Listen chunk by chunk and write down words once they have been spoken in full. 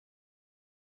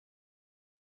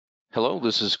Hello,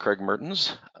 this is Craig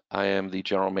Mertens. I am the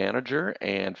general manager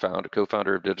and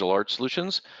co-founder of Digital Art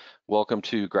Solutions. Welcome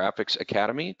to Graphics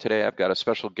Academy. Today I've got a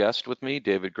special guest with me,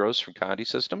 David Gross from Condi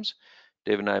Systems.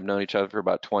 David and I have known each other for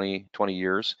about 20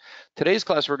 years. Today's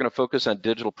class, we're going to focus on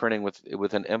digital printing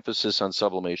with an emphasis on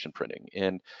sublimation printing.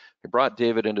 And I brought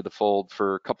David into the fold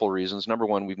for a couple of reasons. Number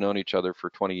one, we've known each other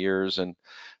for 20 years. And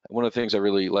one of the things I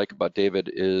really like about David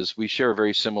is we share a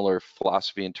very similar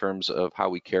philosophy in terms of how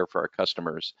we care for our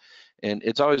customers. And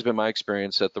it's always been my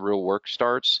experience that the real work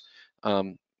starts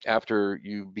after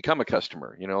you become a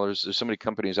customer. You know, there's so many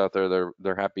companies out there,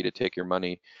 they're happy to take your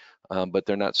money, but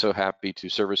they're not so happy to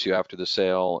service you after the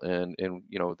sale, and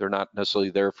you know, they're not necessarily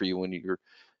there for you when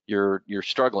you're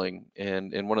struggling.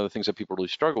 And one of the things that people really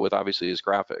struggle with, obviously, is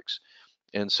graphics.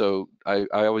 And so I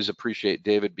always appreciate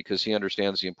David because he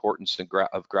understands the importance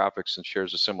of graphics and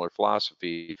shares a similar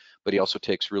philosophy, but he also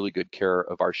takes really good care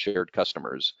of our shared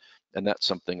customers. And that's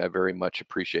something I very much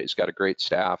appreciate. He's got a great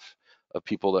staff of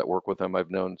people that work with him.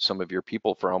 I've known some of your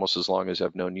people for almost as long as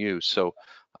I've known you. So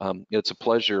it's a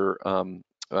pleasure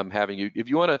having you. If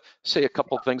you want to say a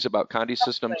couple things about Condi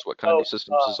Systems, what Condi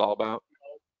Systems is all about.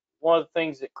 One of the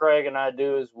things that Craig and I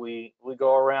do is we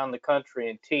go around the country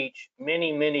and teach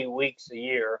many weeks a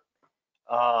year.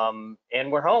 And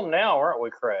we're home now, aren't we,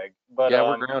 Craig? But yeah,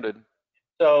 we're grounded.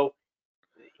 So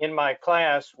in my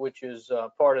class, which is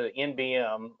part of the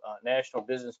NBM, National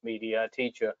Business Media, I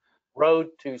teach a Road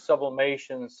to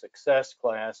Sublimation Success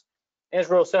class. And it's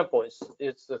real simple.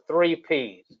 It's the 3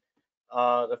 Ps.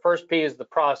 The first P is the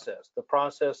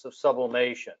process of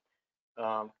sublimation,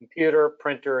 computer,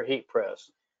 printer, heat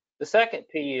press. The second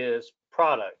P is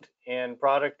product, and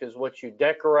product is what you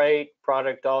decorate.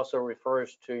 Product also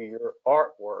refers to your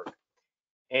artwork.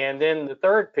 And then the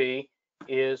third P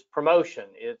is promotion.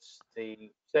 It's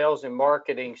the sales and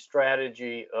marketing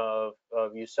strategy of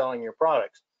you selling your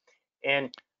products.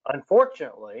 And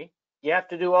unfortunately, you have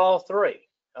to do all 3.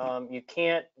 You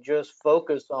can't just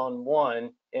focus on one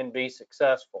and be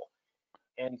successful.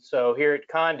 And so here at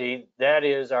Condi, that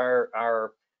is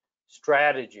our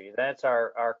strategy. That's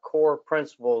our core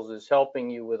principles, is helping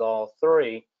you with all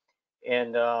 3.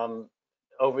 And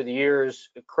over the years,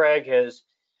 Craig has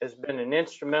been an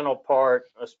instrumental part,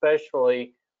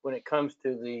 especially when it comes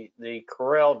to the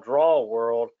Corel Draw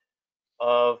world,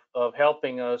 of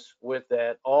helping us with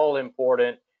that all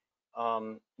important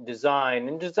design.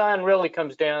 And design really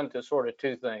comes down to sort of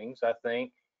 2 things, I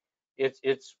think.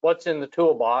 It's what's in the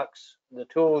toolbox, the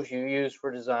tools you use for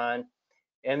design,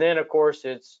 and then of course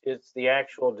it's the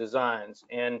actual designs.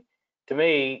 And to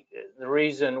me, the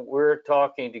reason we're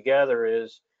talking together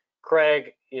is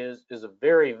Craig is a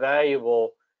very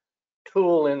valuable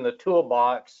tool in the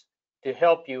toolbox to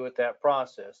help you with that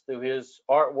process through his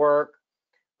artwork,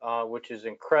 which is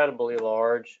incredibly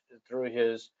large, through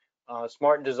his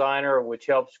Smart Designer, which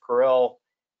helps Corel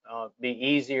be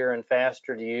easier and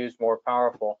faster to use, more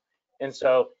powerful. And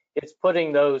so it's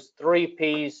putting those 3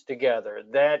 Ps together.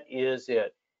 That is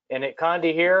it. And at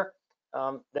Condi here,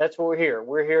 that's what we're here.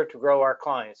 We're here to grow our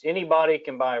clients. Anybody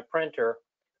can buy a printer,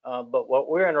 but what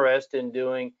we're interested in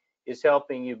doing is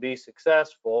helping you be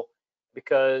successful,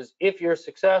 because if you're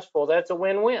successful, that's a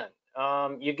win-win.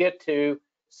 You get to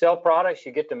sell products,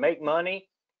 you get to make money,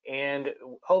 and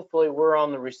hopefully we're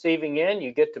on the receiving end.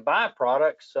 You get to buy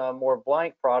products, more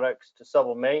blank products to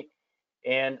sublimate.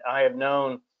 And I have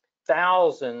known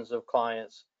thousands of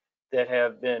clients that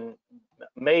have been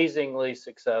amazingly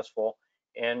successful,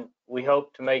 and we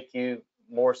hope to make you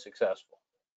more successful.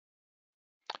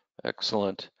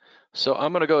 Excellent. So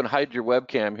I'm going to go and hide your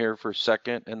webcam here for a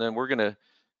second, and then we're going to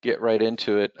get right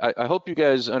into it. I hope you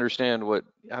guys understand what,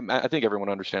 I think everyone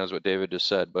understands what David just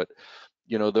said, but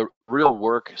you know, the real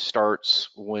work starts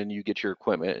when you get your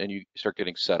equipment and you start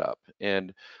getting set up.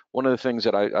 And one of the things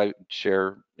that I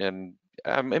share, and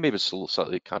maybe it's a little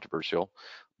slightly controversial,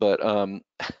 but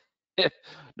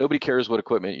nobody cares what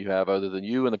equipment you have other than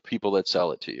you and the people that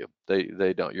sell it to you.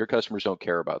 They don't. Your customers don't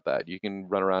care about that. You can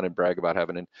run around and brag about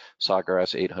having a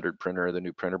Sawgrass 800 printer, the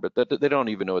new printer, but they don't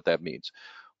even know what that means.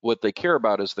 What they care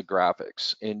about is the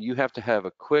graphics, and you have to have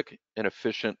a quick and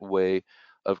efficient way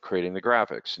of creating the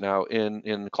graphics. Now,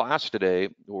 in class today,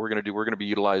 what we're going to be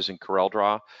utilizing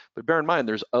CorelDRAW, but bear in mind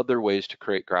there's other ways to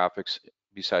create graphics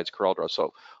besides CorelDRAW.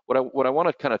 So what I want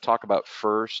to kind of talk about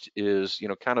first is, you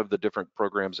know, kind of the different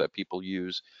programs that people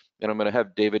use, and I'm going to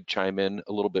have David chime in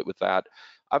a little bit with that.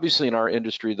 Obviously, in our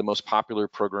industry, the most popular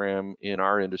program in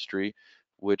our industry,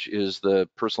 which is the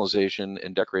personalization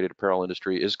and decorated apparel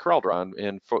industry, is CorelDRAW.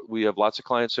 And we have lots of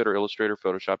clients that are Illustrator,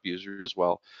 Photoshop users as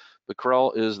well. But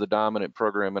Corel is the dominant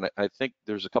program, and I think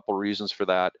there's a couple reasons for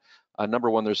that. Number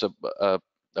one, there's a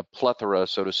a plethora,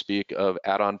 so to speak, of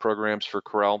add-on programs for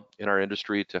Corel in our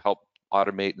industry to help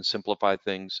automate and simplify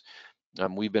things.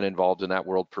 We've been involved in that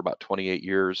world for about 28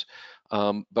 years.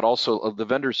 But also the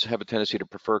vendors have a tendency to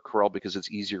prefer Corel because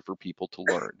it's easier for people to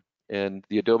learn. And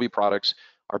the Adobe products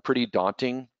are pretty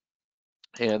daunting,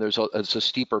 and it's a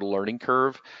steeper learning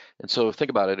curve. And so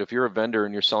think about it, if you're a vendor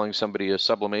and you're selling somebody a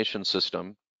sublimation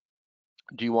system,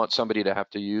 do you want somebody to have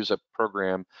to use a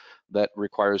program that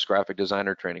requires graphic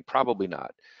designer training? Probably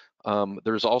not.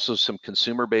 There's also some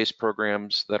consumer-based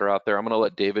programs that are out there. I'm going to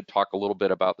let David talk a little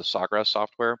bit about the Sawgrass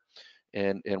software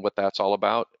and what that's all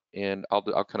about. And I'll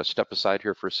kind of step aside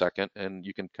here for a second, and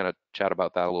you can kind of chat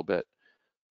about that a little bit.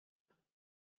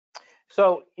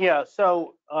 So yeah,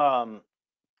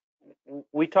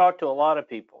 we talk to a lot of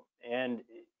people, and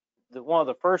one of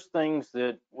the first things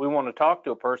that we want to talk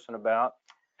to a person about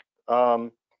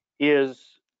is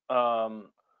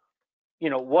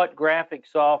what graphic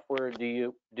software do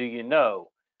you know?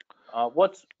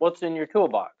 What's in your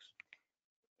toolbox?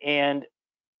 And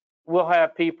we'll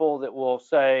have people that will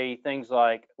say things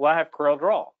like, well, I have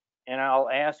CorelDRAW. And I'll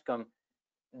ask them,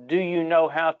 do you know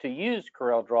how to use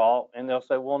CorelDRAW? And they'll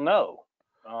say, well, no.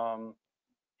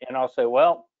 And I'll say,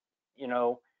 well,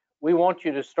 we want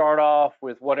you to start off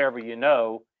with whatever you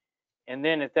know, and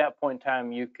then at that point in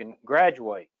time, you can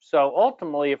graduate. So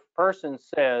ultimately, if a person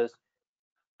says,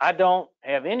 I don't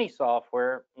have any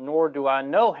software, nor do I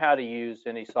know how to use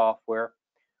any software,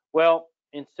 well,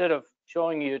 instead of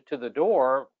showing you to the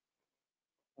door,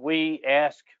 we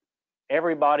ask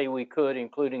everybody we could,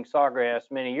 including Sawgrass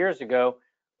many years ago,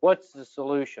 what's the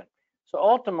solution? So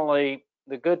ultimately,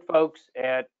 the good folks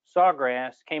at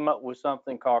Sawgrass came up with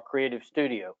something called Creative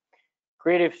Studio.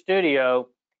 Creative Studio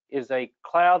is a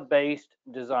cloud-based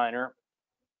designer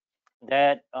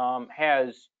that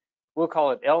has, we'll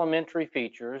call it elementary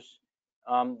features,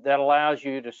 that allows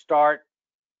you to start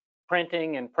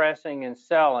printing and pressing and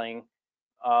selling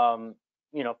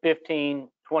 15,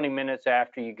 20 minutes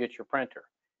after you get your printer.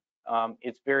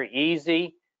 It's very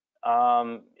easy.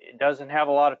 It doesn't have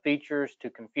a lot of features to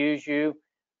confuse you,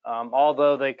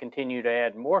 although they continue to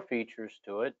add more features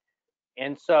to it.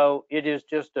 And so it is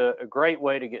just a great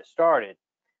way to get started.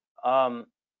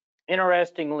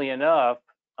 Interestingly enough,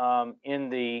 in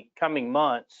the coming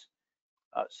months,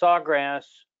 Sawgrass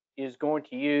is going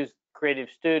to use Creative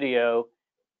Studio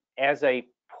as a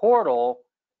portal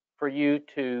for you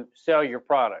to sell your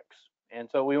products. And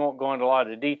so we won't go into a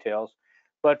lot of details,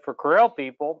 but for Corel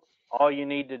people, all you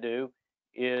need to do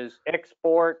is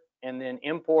export and then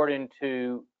import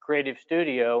into Creative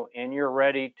Studio, and you're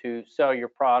ready to sell your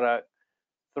product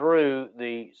through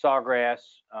the Sawgrass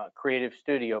Creative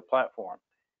Studio platform.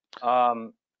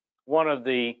 One of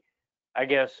the, I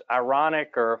guess,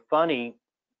 ironic or funny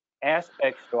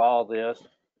aspects to all this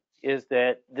is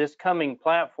that this coming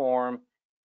platform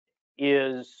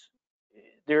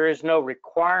there is no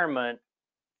requirement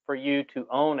for you to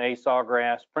own a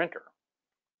Sawgrass printer.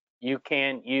 You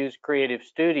can use Creative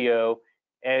Studio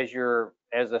as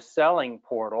a selling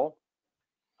portal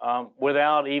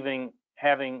without even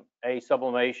having a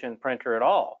sublimation printer at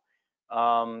all.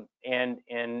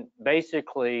 And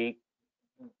basically,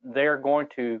 they're going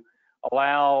to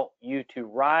allow you to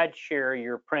ride share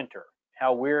your printer.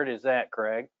 How weird is that,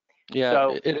 Craig? Yeah,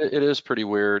 So it is pretty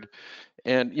weird.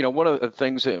 And one of the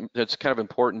things that's kind of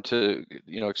important to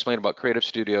explain about Creative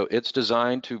Studio, it's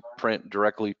designed to print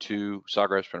directly to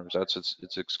Sawgrass printers. That's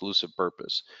its exclusive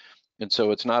purpose. And so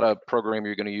it's not a program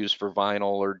you're going to use for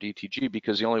vinyl or DTG,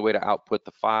 because the only way to output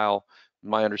the file,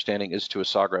 my understanding, is to a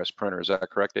Sawgrass printer. Is that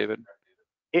correct, David?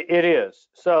 it is.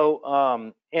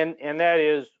 So and that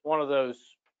is one of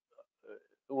those,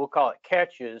 we'll call it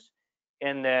catches,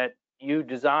 in that you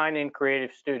design in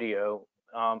Creative Studio,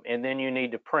 and then you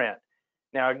need to print.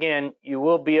 Now, again, you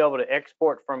will be able to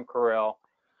export from Corel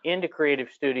into Creative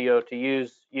Studio to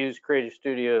use Creative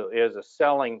Studio as a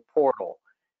selling portal.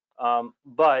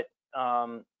 But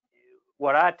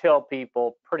what I tell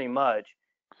people pretty much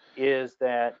is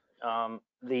that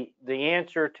the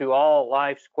answer to all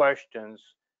life's questions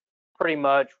pretty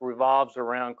much revolves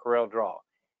around CorelDRAW.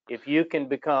 If you can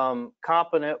become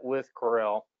competent with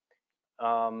Corel,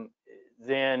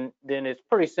 then it's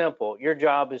pretty simple. Your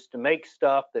job is to make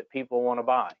stuff that people want to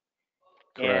buy.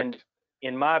 Correct. And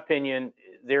in my opinion,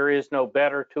 there is no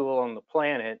better tool on the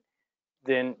planet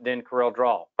than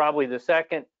CorelDRAW. Probably the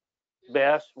second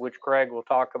best, which Craig will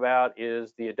talk about,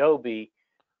 is the Adobe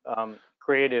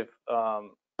creative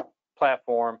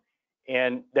platform,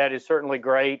 and that is certainly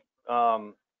great.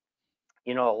 A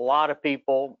lot of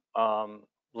people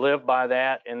live by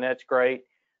that, and that's great.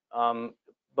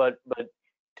 But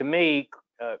to me,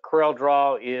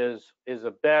 CorelDRAW is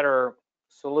a better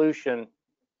solution,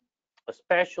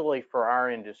 especially for our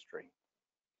industry.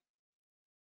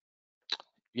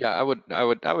 Yeah, I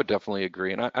would definitely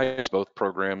agree. And I use both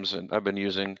programs, and I've been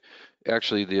using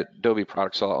actually the Adobe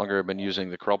products a lot longer. I've been using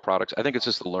the Corel products. I think it's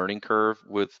just the learning curve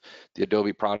with the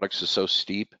Adobe products is so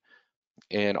steep,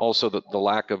 and also the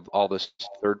lack of all this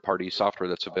third-party software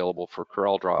that's available for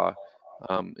CorelDRAW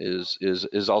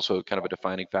is also kind of a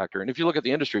defining factor. And if you look at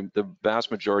the industry, the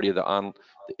vast majority of the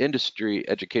industry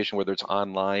education, whether it's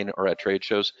online or at trade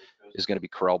shows, is going to be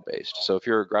Corel based. So if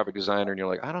you're a graphic designer and you're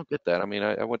like, I don't get that. I mean,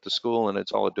 I went to school and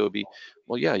it's all Adobe.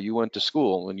 Well, yeah, you went to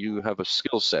school and you have a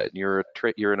skill set and you're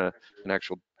in an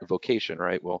actual vocation,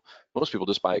 right? Well, most people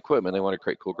just buy equipment. They want to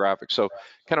create cool graphics. So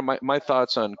kind of my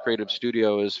thoughts on Creative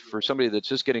Studio is for somebody that's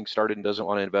just getting started and doesn't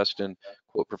want to invest in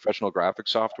quote professional graphics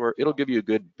software, it'll give you a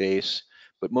good base,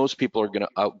 but most people are going to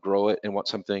outgrow it and want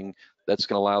something that's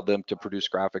going to allow them to produce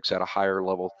graphics at a higher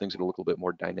level, things that are a little bit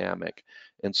more dynamic.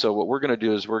 And so what we're going to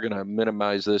do is we're going to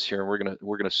minimize this here, and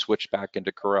we're going to switch back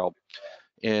into Corel.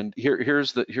 And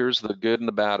here's the good and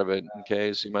the bad of it.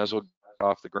 Okay, so you might as well get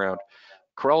off the ground.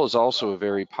 Corel is also a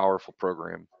very powerful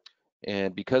program.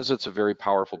 And because it's a very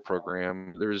powerful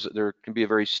program, there can be a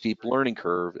very steep learning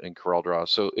curve in CorelDRAW.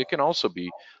 So it can also be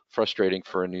frustrating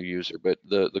for a new user. But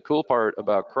the cool part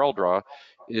about CorelDRAW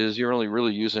is you're only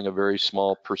really using a very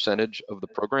small percentage of the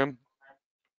program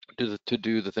to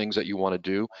do the things that you want to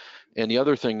do. And the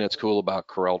other thing that's cool about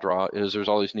CorelDRAW is there's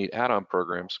all these neat add-on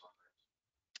programs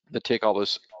that take all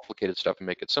this complicated stuff and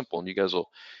make it simple. And you guys will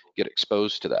get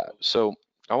exposed to that. So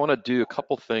I want to do a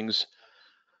couple things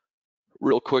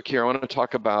real quick here. I want to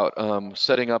talk about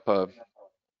setting up a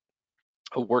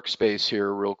workspace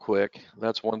here real quick.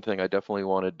 That's one thing I definitely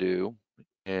want to do.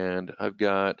 And I've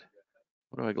got,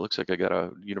 it looks like I got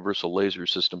a Universal Laser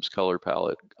Systems color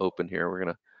palette open here. We're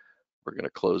gonna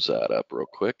close that up real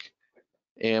quick.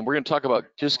 And we're gonna talk about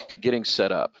just getting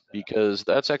set up because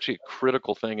that's actually a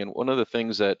critical thing. And one of the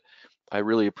things that I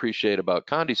really appreciate about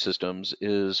Condi Systems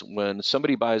is when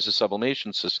somebody buys a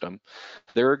sublimation system,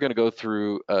 they're going to go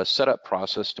through a setup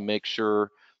process to make sure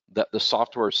that the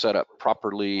software is set up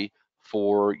properly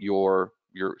for your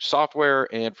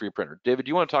software and for your printer. David, do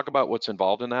you want to talk about what's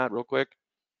involved in that real quick?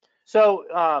 So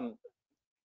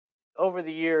over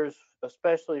the years,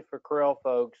 especially for Corel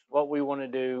folks, what we want to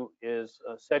do is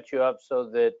set you up so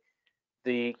that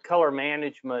the color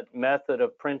management method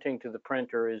of printing to the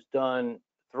printer is done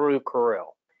through Corel,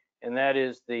 and that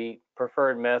is the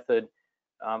preferred method.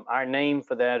 Our name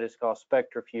for that is called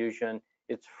SpectraFusion.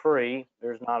 It's free.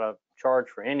 There's not a charge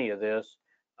for any of this,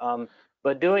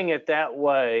 but doing it that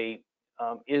way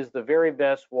is the very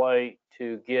best way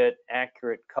to get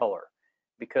accurate color,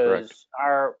 because Correct.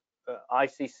 our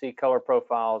ICC color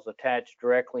profiles attach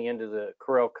directly into the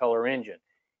Corel color engine.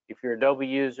 If you're Adobe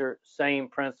user, same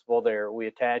principle there. We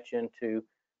attach into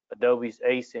Adobe's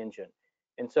ACE engine.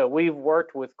 And so we've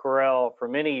worked with Corel for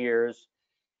many years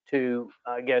to,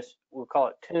 I guess we'll call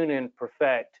it tune and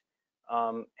perfect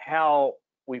how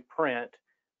we print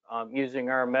using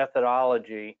our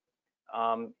methodology,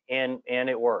 and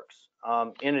it works.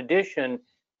 In addition,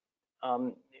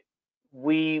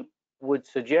 we would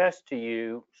suggest to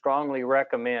you, strongly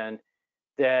recommend,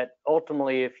 that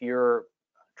ultimately if you're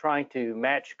trying to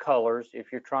match colors,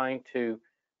 if you're trying to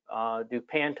do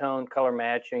Pantone color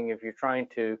matching, if you're trying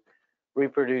to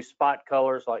reproduce spot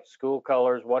colors like school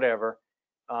colors, whatever,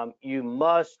 you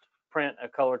must print a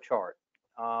color chart.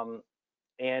 And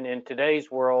in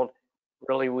today's world,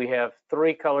 really we have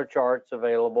 3 color charts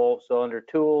available. So under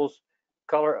Tools,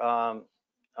 Color,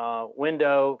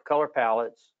 Window, Color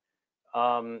Palettes,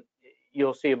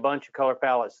 you'll see a bunch of color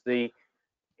palettes.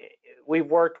 We've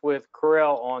worked with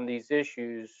Corel on these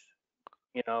issues,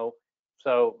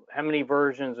 so how many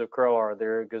versions of Corel are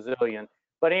there? A gazillion.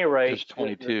 But at any rate, There's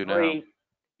 22 now.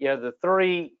 the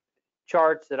 3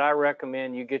 charts that I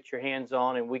recommend you get your hands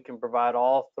on, and we can provide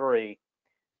all 3,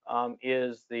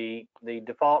 is the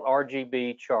default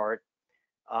RGB chart,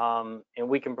 and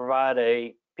we can provide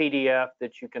a PDF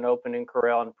that you can open in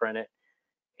Corel and print it.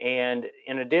 And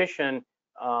in addition,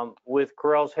 with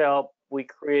Corel's help, we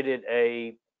created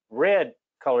a red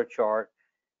color chart.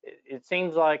 It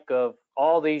seems like of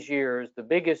all these years, the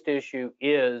biggest issue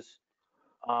is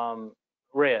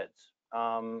reds,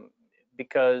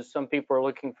 because some people are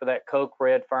looking for that Coke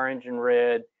red, fire engine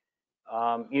red,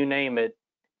 you name it.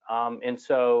 And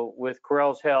so with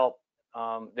Corel's help,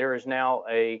 there is now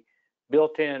a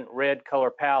built-in red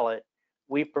color palette.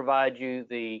 We provide you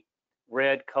the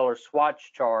red color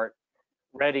swatch chart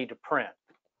ready to print.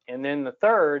 And then the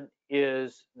third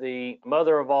is the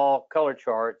mother of all color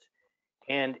charts,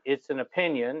 and it's an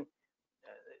opinion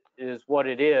is what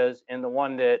it is, and the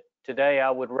one that today I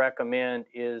would recommend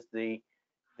is the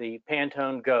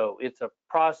Pantone Go. It's a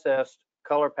processed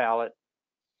color palette,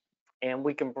 and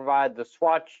we can provide the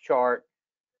swatch chart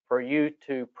for you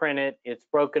to print it. It's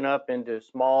broken up into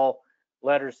small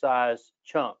letter size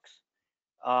chunks.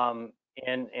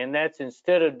 And that's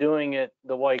instead of doing it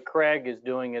the way Craig is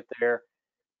doing it there,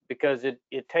 because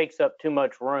it takes up too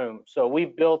much room. So we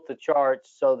built the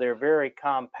charts so they're very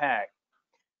compact.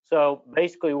 So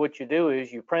basically what you do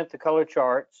is you print the color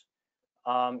charts,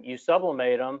 you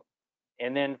sublimate them,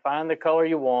 and then find the color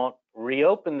you want,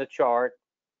 reopen the chart,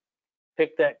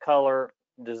 pick that color,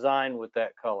 design with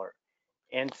that color.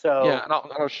 And Yeah, so, and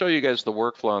I'll show you guys the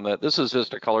workflow on that. This is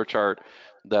just a color chart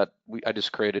that I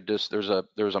just created.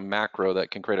 There's a macro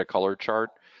that can create a color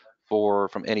chart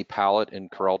from any palette in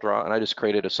CorelDRAW, and I just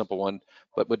created a simple one.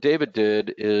 But what David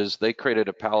did is they created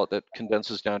a palette that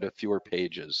condenses down to fewer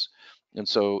pages. And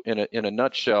so in a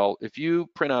nutshell, if you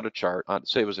print out a chart on,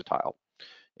 say it was a tile,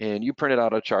 and you printed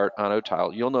out a chart on a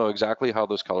tile, you'll know exactly how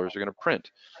those colors are going to print.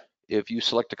 If you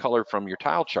select a color from your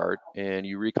tile chart and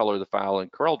you recolor the file in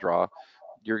CorelDRAW,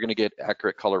 you're going to get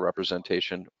accurate color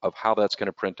representation of how that's going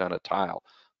to print on a tile.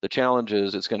 The challenge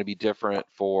is it's going to be different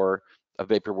for a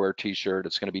vaporware t-shirt.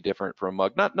 It's going to be different for a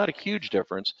mug. Not a huge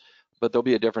difference, but there'll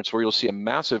be a difference. Where you'll see a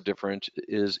massive difference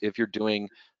is if you're doing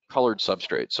colored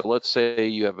substrate. So let's say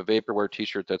you have a vaporware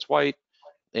t-shirt that's white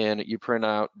and you print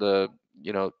out the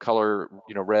color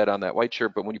red on that white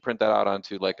shirt, but when you print that out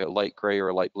onto like a light gray or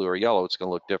a light blue or yellow, it's going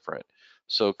to look different.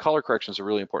 So color correction is a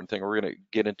really important thing. We're going to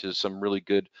get into some really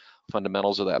good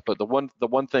fundamentals of that. But the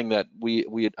one thing that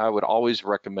I would always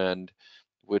recommend,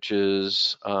 which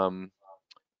is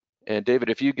and David,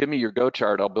 if you give me your Go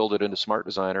chart, I'll build it into Smart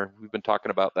Designer. We've been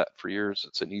talking about that for years.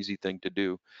 It's an easy thing to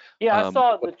do. yeah, I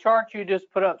saw But the chart you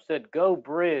just put up said Go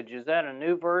Bridge. Is that a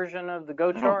new version of the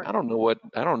Go chart? I don't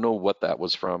know what that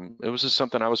was from. It was just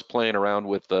something I was playing around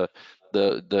with the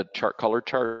chart color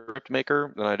chart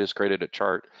maker, and I just created a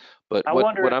chart. But I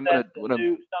wonder what if I'm gonna that's what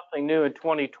I'm something new in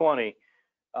 2020.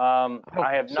 I don't I think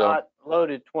have so. not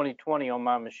loaded 2020 on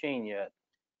my machine yet.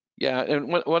 Yeah,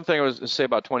 and one thing I was to say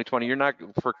about 2020, you're not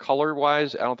for color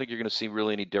wise, I don't think you're going to see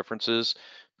really any differences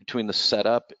between the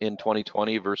setup in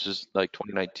 2020 versus like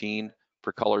 2019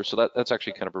 for color. So that's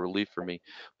actually kind of a relief for me.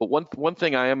 But one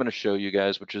thing I am going to show you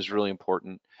guys, which is really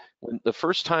important, when the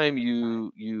first time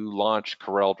you launch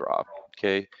CorelDRAW,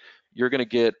 okay, you're going to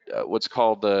get what's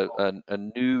called a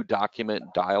new document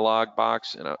dialog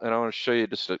box, and I want to show you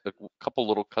just a couple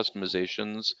little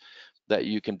customizations that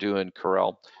you can do in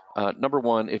Corel. Number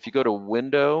one, if you go to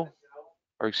Window,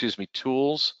 or excuse me,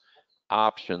 Tools,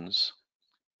 Options,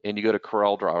 and you go to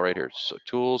CorelDRAW right here. So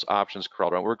Tools, Options,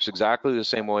 CorelDRAW. It works exactly the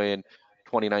same way in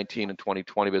 2019 and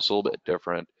 2020, but it's a little bit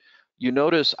different. You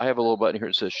notice I have a little button here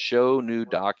that says Show New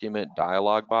Document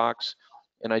Dialog Box,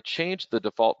 and I changed the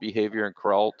default behavior in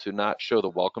Corel to not show the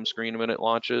welcome screen when it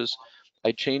launches.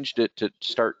 I changed it to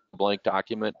start blank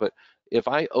document, but if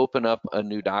I open up a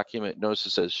new document, notice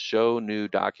it says Show New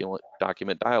Document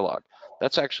Dialog.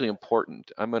 That's actually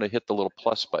important. I'm going to hit the little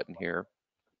plus button here,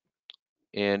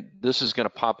 and this is going to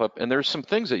pop up, and there's some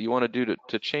things that you want to do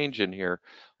to change in here.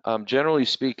 Generally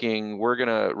speaking, we're going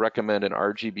to recommend an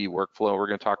RGB workflow. We're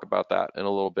going to talk about that in a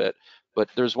little bit, but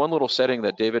there's one little setting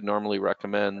that David normally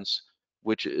recommends,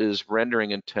 which is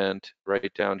rendering intent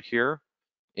right down here,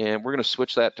 and we're going to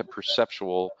switch that to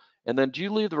perceptual. And then do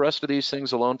you leave the rest of these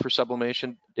things alone for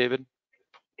sublimation, David?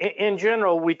 In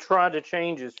general, we try to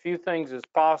change as few things as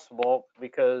possible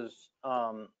because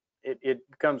it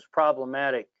becomes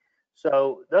problematic.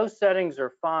 So those settings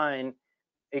are fine,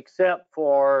 except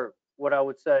for what I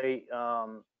would say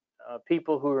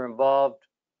people who are involved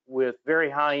with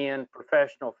very high-end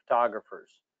professional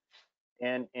photographers.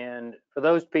 And for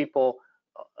those people,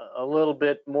 a little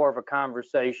bit more of a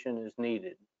conversation is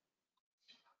needed.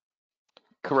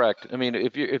 Correct. I mean,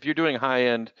 if you're doing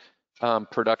high-end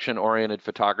production-oriented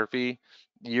photography,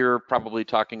 you're probably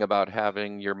talking about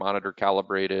having your monitor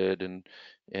calibrated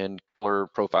and color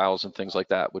profiles and things like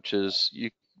that, which is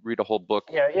you read a whole book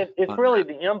Yeah, it's on really that.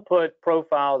 the input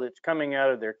profile that's coming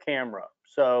out of their camera.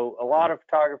 So a lot of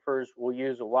photographers will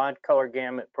use a wide color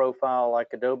gamut profile like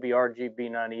Adobe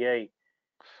RGB 98.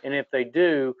 And if they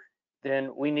do,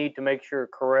 then we need to make sure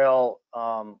Corel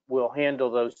will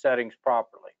handle those settings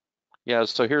properly. Yeah,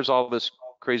 so here's all this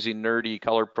crazy nerdy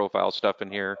color profile stuff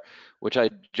in here, which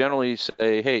I generally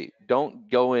say, hey, don't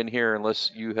go in here unless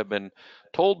you have been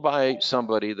told by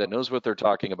somebody that knows what they're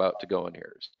talking about to go in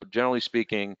here. So generally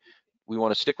speaking, we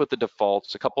want to stick with the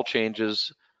defaults, a couple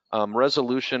changes.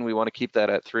 Resolution, we want to keep that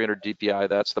at 300 dpi.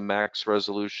 That's the max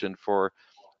resolution for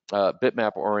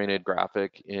bitmap oriented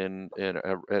graphic and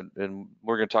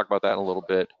we're going to talk about that in a little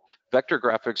bit. vector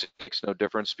graphics makes no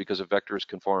difference because a vector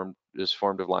is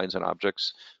formed of lines and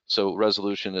objects. So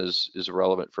resolution is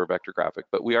irrelevant for a vector graphic,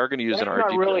 but we are going to use But an I'm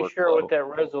not RGB really sure what workflow. that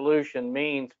resolution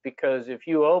means, because if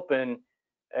you open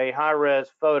a high-res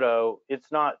photo,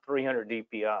 it's not 300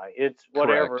 dpi. It's Correct.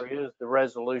 whatever is the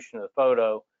resolution of the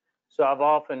photo. So I've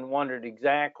often wondered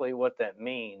exactly what that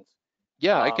means.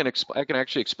 Yeah, Um, I can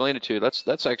actually explain it to you.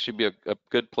 That's actually be a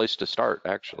good place to start,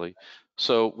 actually.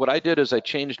 So what I did is I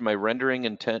changed my rendering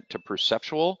intent to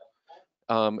perceptual.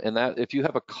 And that if you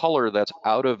have a color that's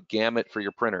out of gamut for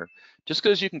your printer, just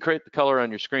because you can create the color on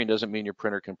your screen doesn't mean your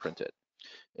printer can print it.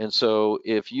 And so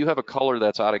if you have a color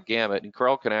that's out of gamut, and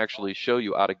Corel can actually show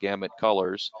you out of gamut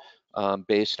colors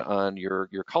based on your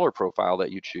color profile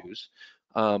that you choose,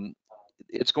 um,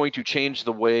 it's going to change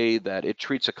the way that it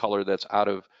treats a color that's out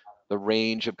of the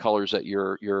range of colors that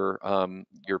your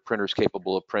printer is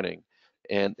capable of printing.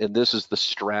 And this is the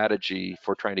strategy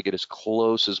for trying to get as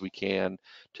close as we can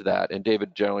to that. And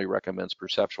David generally recommends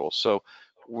perceptual. So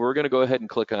we're going to go ahead and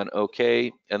click on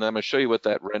OK, and I'm going to show you what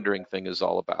that rendering thing is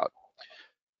all about.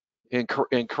 In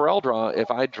Corel Draw, if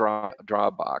I draw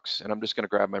a box, and I'm just going to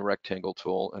grab my rectangle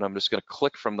tool, and I'm just going to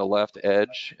click from the left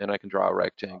edge, and I can draw a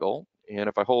rectangle. And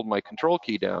if I hold my control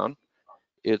key down,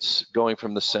 it's going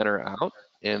from the center out,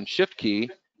 and shift key,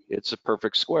 it's a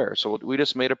perfect square. So we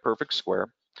just made a perfect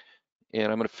square, and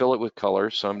I'm going to fill it with color.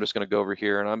 So I'm just going to go over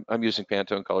here, and I'm using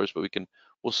Pantone colors, but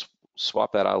we'll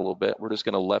swap that out a little bit. We're just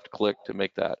going to left click to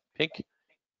make that pink,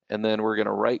 and then we're going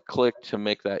to right click to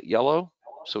make that yellow.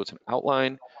 So it's an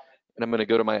outline. And I'm going to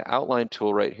go to my outline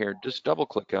tool right here, just double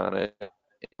click on it.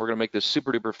 We're going to make this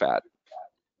super duper fat.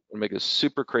 We're going to make this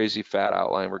super crazy fat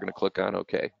outline. We're going to click on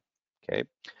OK. Okay.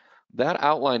 That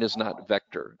outline is not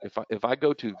vector. If I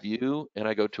go to view and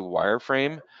I go to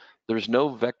wireframe, there's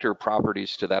no vector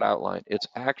properties to that outline. It's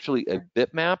actually a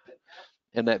bitmap,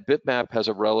 and that bitmap has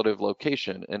a relative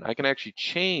location. And I can actually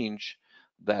change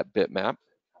that bitmap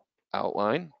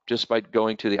outline just by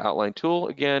going to the outline tool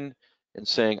again and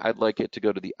saying I'd like it to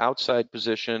go to the outside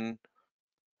position.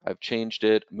 I've changed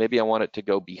it. Maybe I want it to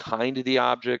go behind the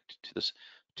object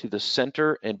to the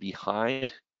center and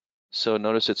behind. So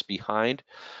notice it's behind.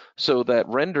 So that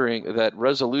rendering, that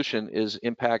resolution is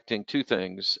impacting two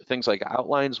things. Things like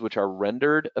outlines, which are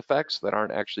rendered effects that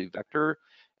aren't actually vector,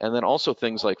 and then also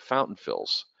things like fountain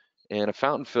fills. And a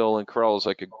fountain fill in Corel is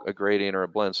like a gradient or a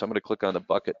blend. So I'm going to click on the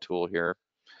bucket tool here,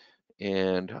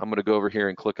 and I'm going to go over here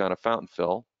and click on a fountain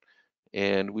fill.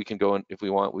 And we can go in, if we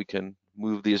want, we can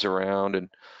move these around,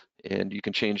 and you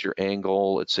can change your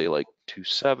angle. Let's say like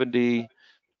 270,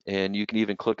 and you can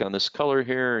even click on this color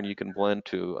here, and you can blend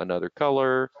to another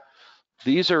color.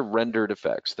 These are rendered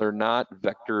effects. They're not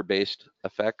vector-based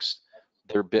effects.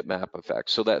 They're bitmap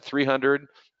effects. So that 300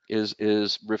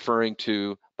 is referring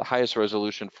to the highest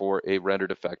resolution for a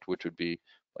rendered effect, which would be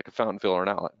like a fountain fill or an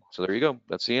outline. So there you go.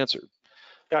 That's the answer.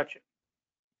 Gotcha.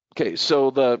 Okay, so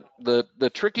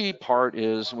the tricky part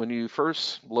is when you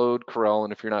first load Corel,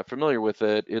 and if you're not familiar with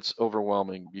it, it's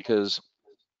overwhelming because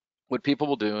what people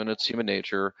will do, and it's human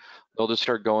nature, they'll just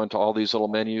start going to all these little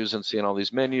menus and seeing all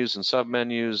these menus and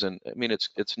submenus, and I mean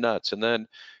it's nuts. And then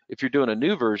if you're doing a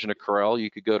new version of Corel,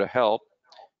 you could go to Help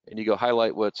and you go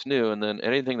highlight what's new, and then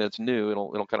anything that's new,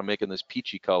 it'll kind of make in this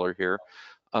peachy color here,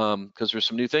 because there's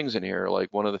some new things in here.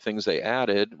 Like one of the things they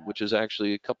added, which is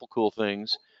actually a couple cool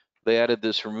things, they added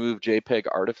this remove JPEG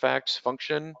artifacts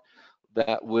function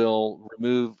that will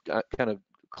remove kind of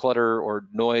clutter or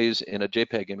noise in a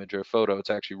JPEG image or a photo. It's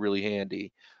actually really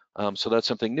handy. So that's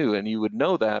something new, and you would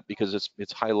know that because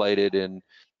it's highlighted in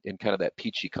kind of that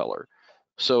peachy color.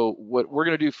 So what we're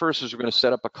going to do first is we're going to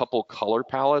set up a couple color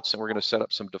palettes, and we're going to set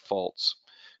up some defaults.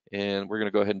 And we're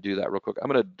going to go ahead and do that real quick. I'm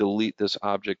going to delete this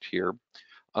object here.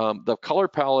 The color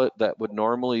palette that would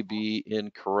normally be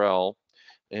in Corel,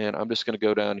 and I'm just going to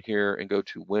go down here and go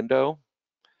to Window,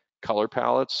 Color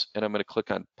Palettes, and I'm going to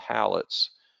click on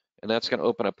Palettes. And that's going to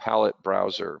open a palette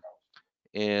browser.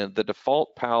 And the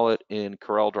default palette in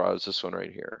CorelDRAW is this one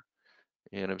right here.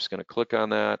 And I'm just going to click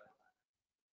on that,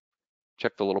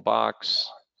 check the little box,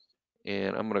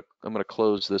 and I'm going to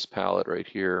close this palette right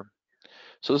here.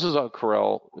 So this is how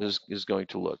Corel is going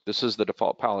to look. This is the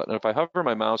default palette. And if I hover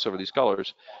my mouse over these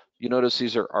colors, you notice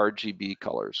these are RGB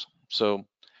colors. So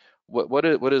what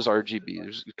is RGB?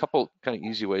 There's a couple kind of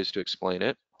easy ways to explain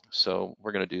it. So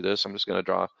we're going to do this. I'm just going to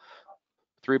draw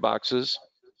 3 boxes.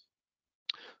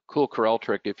 Cool Corel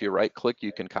trick. If you right click,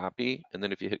 you can copy. And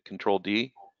then if you hit Control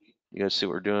D, you guys see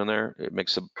what we're doing there? It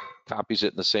copies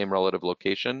it in the same relative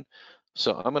location.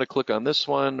 So I'm going to click on this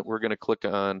one. We're going to click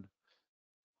on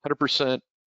 100%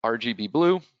 RGB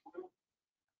blue.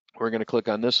 We're going to click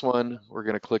on this one. We're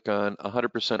going to click on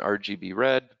 100% RGB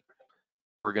red.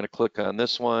 we're going to click on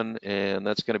this one, and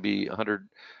that's going to be 100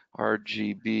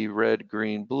 RGB, red,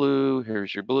 green, blue.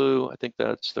 Here's your blue. I think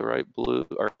that's the right blue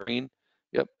or green.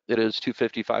 Yep, it is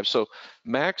 255. So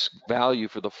max value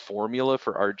for the formula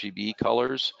for RGB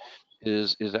colors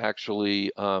is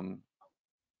actually, I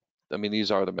mean,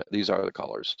 these are the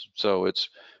colors. So it's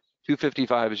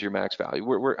 255 is your max value.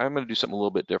 I'm going to do something a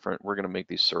little bit different. We're going to make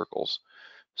these circles.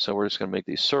 So we're just going to make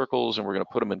these circles, and we're going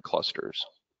to put them in clusters.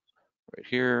 Right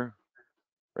here,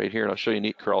 and I'll show you a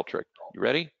neat curl trick. You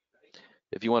ready?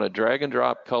 If you want to drag and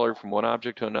drop color from one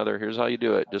object to another, here's how you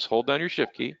do it. Just hold down your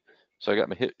shift key. So I got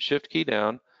my shift key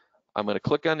down. I'm going to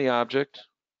click on the object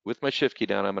with my shift key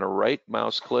down. I'm going to right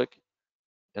mouse click,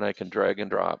 and I can drag and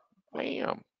drop.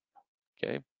 Bam.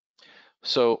 Okay.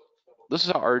 So this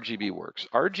is how RGB works.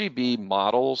 RGB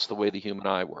models the way the human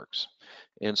eye works.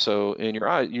 And so in your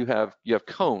eye, you have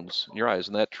cones in your eyes,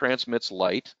 and that transmits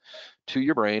light to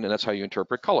your brain, and that's how you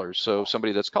interpret colors. So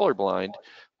somebody that's colorblind,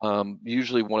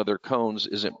 usually one of their cones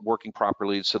isn't working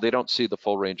properly, so they don't see the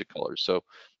full range of colors. So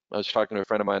I was talking to a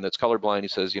friend of mine that's colorblind. He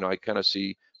says, I kind of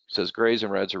see, says grays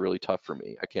and reds are really tough for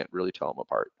me. I can't really tell them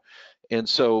apart. And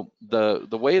so the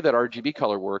way that RGB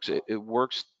color works, it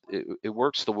works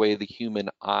the way the human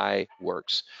eye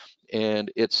works,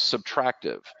 and it's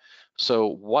subtractive. So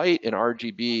white in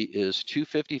RGB is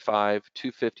 255,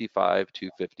 255,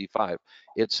 255.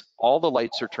 It's all the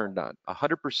lights are turned on.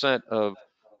 100%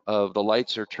 of the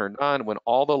lights are turned on. When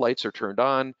all the lights are turned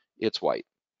on, it's white.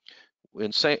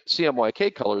 In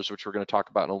CMYK colors, which we're going to talk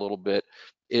about in a little bit,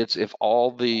 it's if all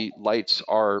the lights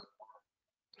are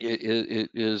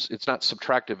it's not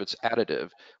subtractive, it's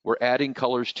additive. We're adding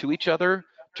colors to each other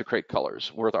to create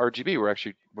colors. Where with RGB,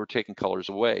 we're taking colors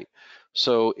away.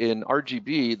 So in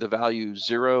RGB, the value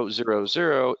 000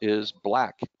 is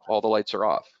black. All the lights are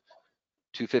off.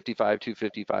 255,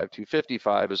 255,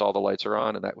 255 is all the lights are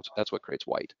on, and that's what creates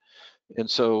white. And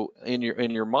so in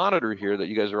your monitor here that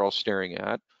you guys are all staring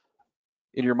at,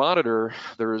 in your monitor,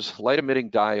 there's light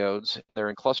emitting diodes. They're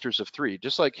in clusters of 3,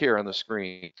 just like here on the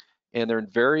screen, and they're in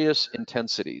various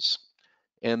intensities.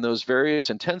 And those various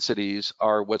intensities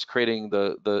are what's creating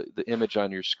the image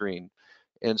on your screen.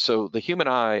 And so the human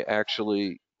eye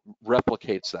actually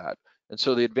replicates that. And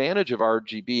so the advantage of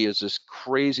RGB is this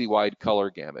crazy wide color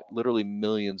gamut, literally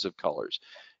millions of colors.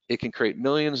 It can create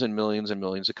millions and millions and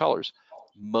millions of colors.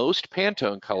 Most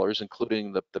Pantone colors,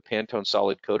 including the Pantone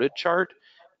solid coded chart,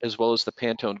 as well as the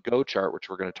Pantone Go chart, which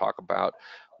we're going to talk about,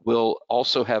 will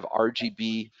also have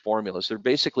RGB formulas. They're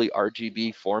basically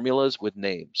RGB formulas with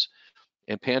names.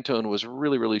 And Pantone was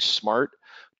really, really smart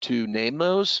to name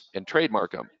those and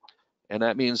trademark them. And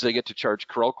that means they get to charge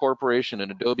Corel Corporation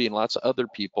and Adobe and lots of other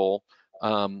people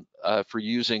for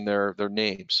using their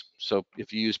names. So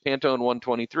if you use Pantone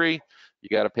 123, you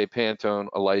got to pay Pantone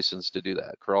a license to do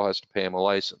that. Corel has to pay them a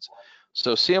license.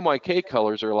 So CMYK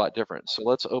colors are a lot different. So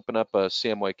let's open up a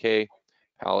CMYK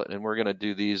palette, and we're going to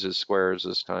do these as squares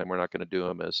this time. We're not going to do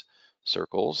them as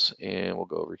circles. And we'll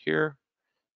go over here,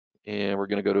 and we're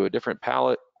going to go to a different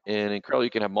palette. And in Corel, you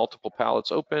can have multiple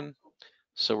palettes open.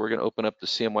 So we're going to open up the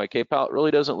CMYK palette. It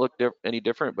really doesn't look any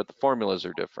different, but the formulas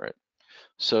are different.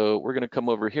 So we're going to come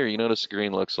over here. You notice the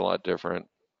green looks a lot different.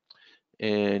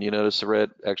 And you notice the red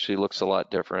actually looks a lot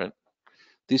different.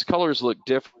 These colors look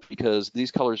different because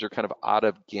these colors are kind of out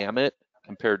of gamut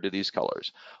compared to these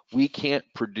colors. We can't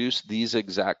produce these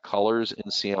exact colors in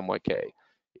CMYK.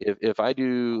 If I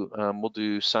do, we'll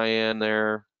do cyan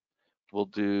there, we'll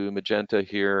do magenta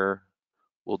here,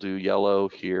 we'll do yellow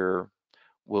here,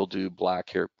 we'll do black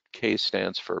here. K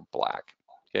stands for black,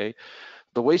 okay?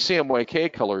 The way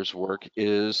CMYK colors work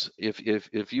is if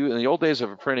you, in the old days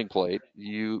of a printing plate,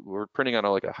 you were printing on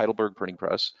like a Heidelberg printing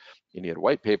press, and you had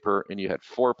white paper and you had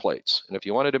 4 plates. And if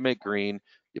you wanted to make green,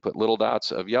 you put little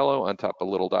dots of yellow on top of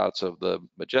little dots of the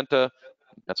magenta.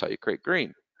 That's how you create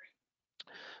green.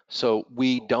 So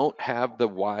we don't have the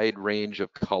wide range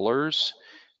of colors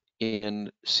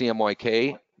in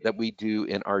CMYK that we do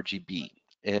in RGB.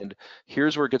 And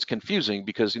here's where it gets confusing,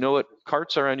 because you know what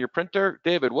carts are on your printer?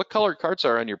 David, what color carts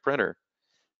are on your printer?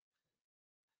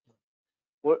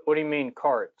 What do you mean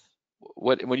carts?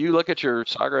 When you look at your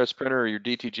Sawgrass printer or your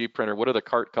DTG printer, what are the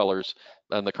cart colors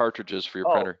on the cartridges for your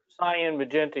Oh, printer? cyan,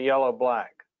 magenta, yellow,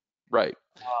 black. Right.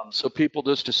 So people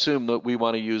just assume that we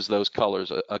want to use those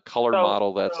colors, a color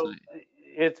model that's so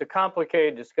it's a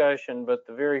complicated discussion, but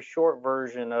the very short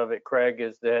version of it, Craig,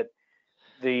 is that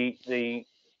the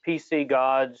PC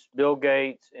gods, Bill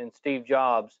Gates and Steve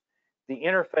Jobs, the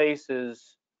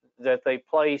interfaces that they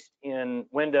placed in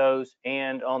Windows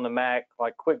and on the Mac,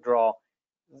 like QuickDraw,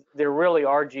 they're really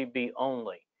RGB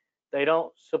only. They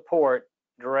don't support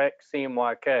direct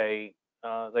CMYK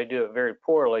They do it very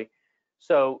poorly.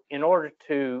 So in order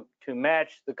to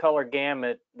match the color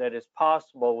gamut that is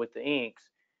possible with the inks,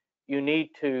 you need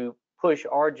to push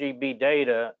RGB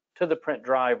data to the print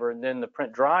driver, and then the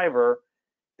print driver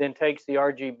then takes the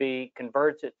RGB,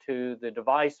 converts it to the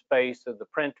device space of the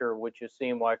printer, which is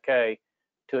CMYK,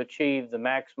 to achieve the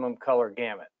maximum color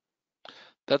gamut.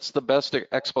 That's the best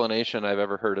explanation I've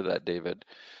ever heard of that, David.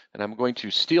 And I'm going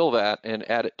to steal that and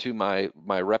add it to my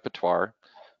repertoire.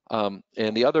 And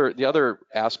the other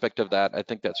aspect of that, I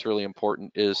think that's really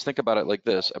important, is think about it like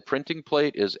this: a printing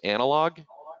plate is analog,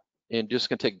 and just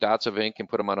can take dots of ink and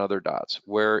put them on other dots.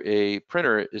 Where a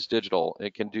printer is digital,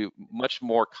 it can do much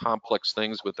more complex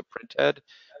things with the print head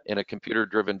and a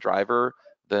computer-driven driver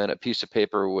than a piece of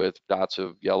paper with dots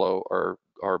of yellow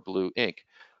or blue ink.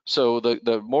 So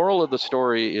the moral of the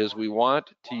story is we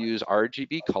want to use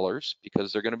RGB colors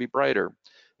because they're going to be brighter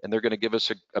and they're going to give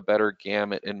us a better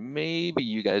gamut. And maybe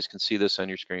you guys can see this on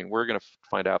your screen. We're going to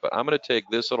find out, but I'm going to take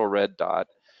this little red dot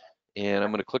and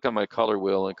I'm going to click on my color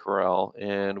wheel in Corel,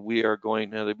 and we are going.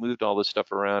 Now they've moved all this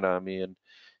stuff around on me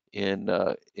in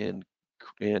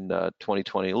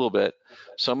 2020 a little bit,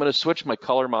 so I'm going to switch my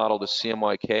color model to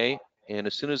CMYK, and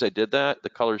as soon as I did that, the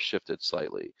colors shifted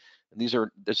slightly. And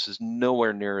this is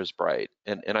nowhere near as bright,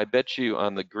 and I bet you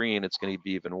on the green it's going to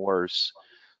be even worse.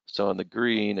 So on the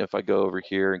green, if I go over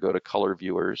here and go to color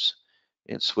viewers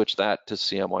and switch that to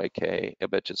CMYK, I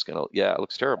bet you it's gonna, yeah, it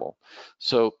looks terrible.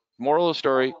 So moral of the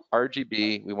story,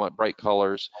 RGB, we want bright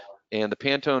colors, and the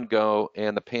Pantone Go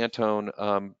and the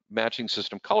Pantone matching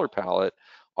system color palette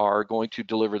are going to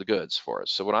deliver the goods for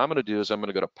us. So what I'm gonna do is I'm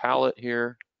gonna go to palette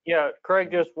here. Yeah,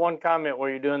 Craig, just one comment while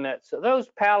you're doing that. So those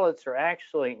palettes are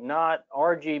actually not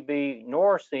RGB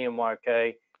nor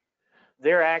CMYK.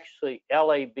 They're actually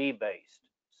LAB based.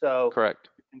 So Correct. to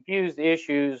confuse the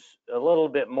issues a little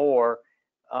bit more,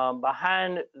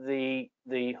 behind the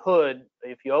hood,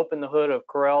 if you open the hood of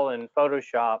Corel and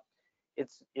Photoshop,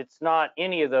 it's not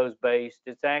any of those based.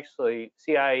 It's actually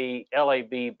CIE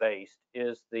LAB based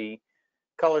is the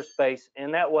color space,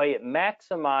 and that way it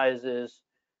maximizes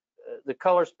the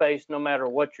color space no matter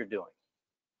what you're doing.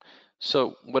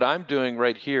 So what I'm doing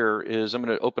right here is I'm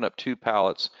going to open up two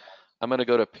palettes. I'm going to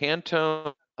go to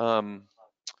Pantone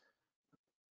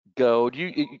Go.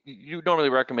 You normally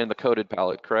recommend the coded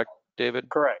palette, correct, David?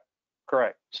 Correct.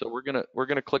 Correct. So we're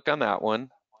gonna click on that one,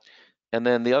 and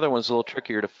then the other one's a little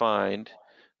trickier to find.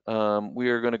 We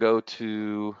are going to go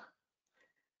to.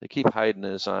 They keep hiding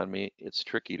this on me. It's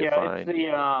tricky to Yeah, it's find.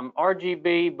 the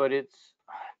RGB, but it's,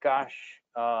 gosh,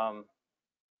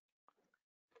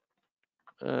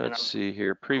 Let's see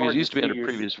here. Previous hard to used to be see under your.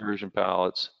 previous version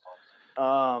palettes,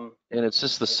 Um, and it's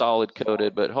just the solid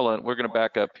coded. But hold on, we're going to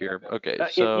back up here. Okay,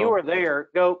 if you so were there,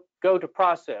 go to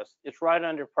process. It's right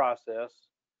under process.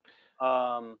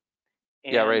 Um,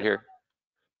 yeah, right and here.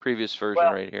 Previous version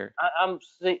well, right here. I'm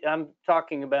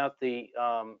talking about the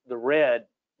red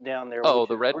down there, Oh, which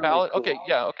the is red really palette? cool. Okay,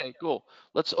 yeah, okay, cool.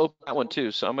 Let's open that one too.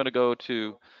 So I'm gonna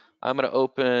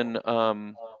open,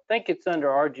 I think it's under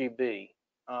RGB.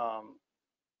 Um,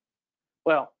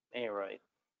 well, anyway.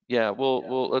 yeah,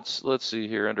 let's see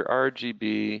here under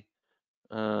RGB.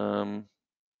 Um,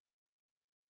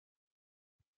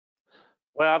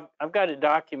 Well, I've got it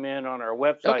documented on our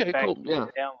website. In okay, fact, cool, you yeah.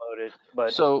 can download it.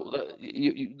 But So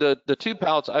the two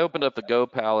palettes, I opened up the Go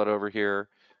palette over here,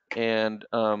 and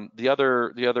the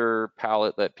other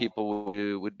palette that people would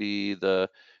do would be the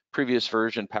previous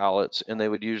version palettes, and they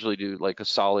would usually do like a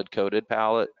solid coated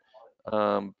palette.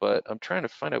 But I'm trying to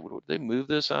find out, would they move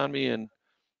this on me in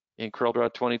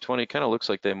CorelDRAW 2020? Kind of looks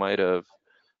like they might have.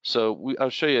 So I'll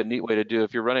show you a neat way to do.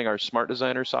 If you're running our Smart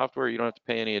Designer software, you don't have to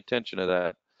pay any attention to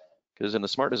that. Because in the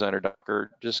Smart Designer Docker,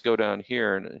 just go down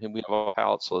here and we have all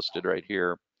palettes listed right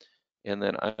here. And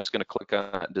then I'm just going to click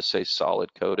on it and just say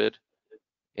solid coded.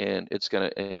 And it's going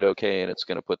to hit OK, and it's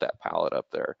going to put that palette up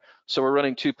there. So we're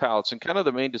running two palettes. And kind of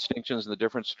the main distinctions and the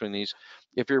difference between these,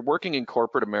 if you're working in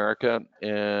corporate America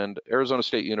and Arizona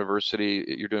State University,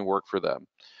 you're doing work for them.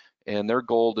 And their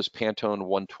gold is Pantone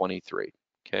 123.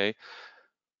 Okay.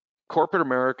 Corporate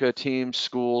America, teams,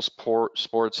 schools,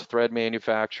 sports, thread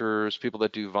manufacturers, people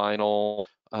that do vinyl,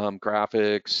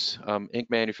 graphics, ink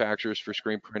manufacturers for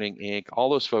screen printing ink, all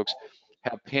those folks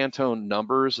have Pantone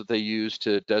numbers that they use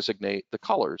to designate the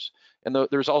colors. And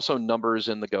there's also numbers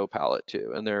in the Go palette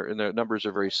too, and their numbers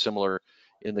are very similar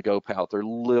in the Go palette. They're a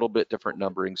little bit different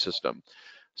numbering system.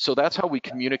 So that's how we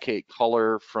communicate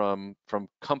color from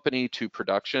company to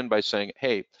production by saying,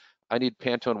 hey, I need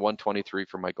Pantone 123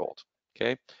 for my gold.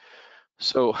 Okay.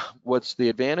 So what's the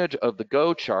advantage of the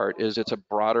Go chart is it's a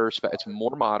broader, it's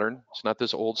more modern. It's not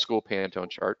this old school Pantone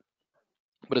chart.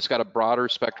 but it's got a broader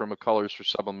spectrum of colors for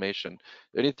sublimation.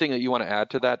 Anything that you want to add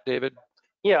to that, David?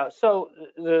 Yeah, so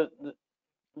the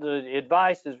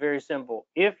advice is very simple.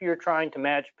 If you're trying to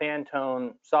match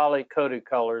Pantone solid coated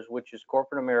colors, which is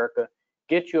corporate America,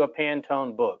 get you a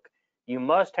Pantone book. You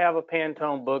must have a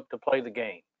Pantone book to play the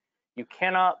game. You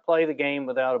cannot play the game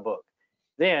without a book.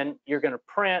 Then you're going to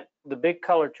print the big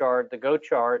color chart, the Go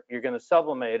chart. You're going to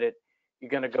sublimate it. You're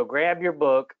going to go grab your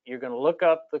book. You're going to look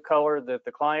up the color that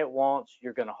the client wants.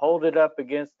 You're going to hold it up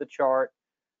against the chart,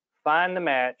 find the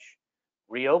match,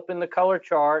 reopen the color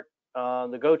chart,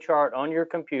 the Go chart on your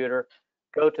computer,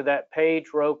 go to that page,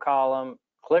 row, column,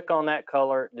 click on that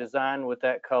color, design with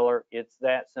that color. It's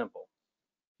that simple.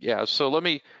 Yeah, so let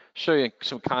me show you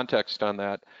some context on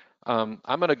that. I'm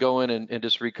going to go in and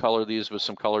just recolor these with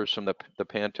some colors from the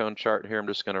Pantone chart here. I'm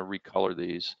just going to recolor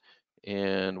these,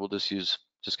 and we'll just use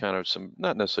just kind of some,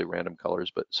 not necessarily random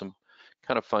colors, but some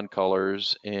kind of fun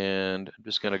colors. And I'm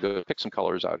just going to go pick some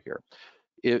colors out here.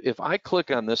 If I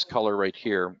click on this color right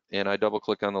here, and I double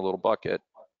click on the little bucket,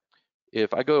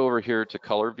 if I go over here to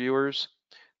color viewers,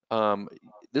 um,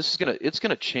 it's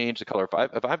gonna change the color.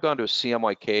 If I've gone to a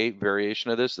CMYK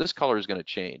variation of this color is gonna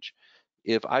change.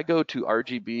 If I go to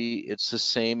RGB, it's the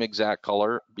same exact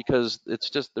color because it's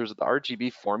just there's the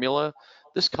RGB formula.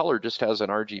 This color just has an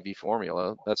RGB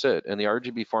formula. That's it. And the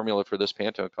RGB formula for this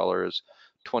Pantone color is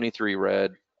 23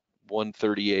 red,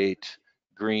 138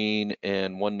 green,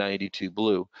 and 192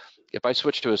 blue. If I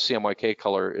switch to a CMYK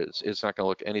color, it's not going to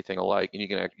look anything alike,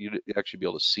 and you'd actually be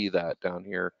able to see that down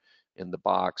here in the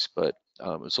box, but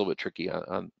it's a little bit tricky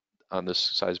on this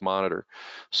size monitor.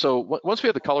 So once we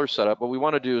have the color set up, what we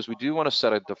want to do is we do want to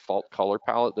set a default color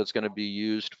palette that's going to be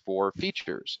used for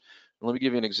features. And let me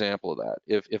give you an example of that.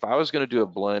 If I was going to do a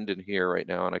blend in here right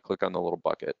now, and I click on the little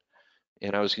bucket,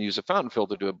 and I was going to use a fountain fill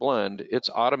to do a blend, it's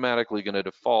automatically going to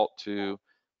default to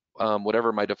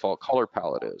whatever my default color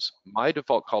palette is. My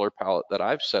default color palette that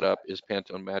I've set up is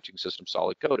Pantone Matching System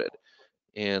Solid Coated.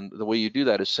 And the way you do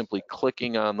that is simply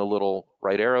clicking on the little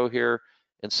right arrow here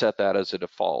and set that as a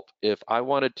default. If I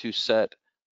wanted to set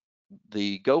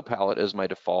the Go palette as my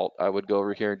default, I would go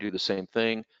over here and do the same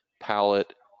thing,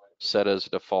 palette, set as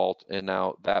default, and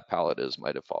now that palette is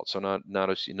my default. So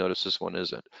you notice this one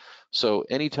isn't. So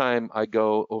anytime I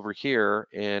go over here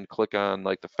and click on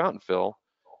like the fountain fill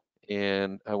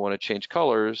and I want to change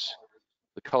colors,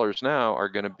 the colors now are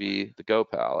going to be the Go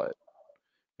palette.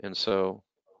 And so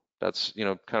that's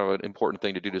kind of an important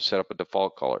thing to do to set up a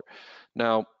default color.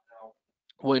 Now,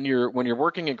 when you're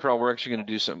working in Corel, we're actually going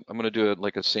to do I'm going to do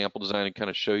like a sample design and kind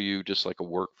of show you just like a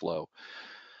workflow.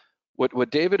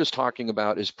 What David is talking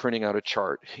about is printing out a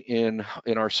chart. In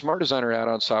our Smart Designer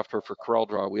add-on software for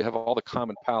CorelDRAW, we have all the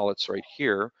common palettes right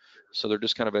here. So they're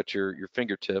just kind of at your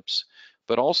fingertips.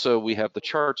 But also we have the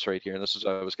charts right here. And this is,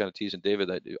 I was kind of teasing David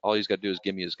that all he's got to do is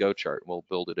give me his Go chart and we'll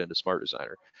build it into Smart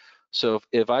Designer. So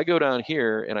if I go down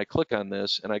here and I click on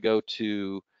this and I go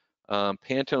to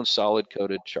Pantone Solid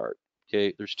Coated Chart,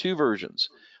 okay, there's two versions.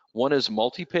 One is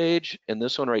multi-page and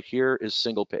this one right here is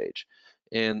single page.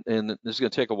 And this is going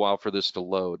to take a while for this to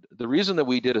load. The reason that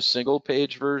we did a single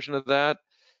page version of that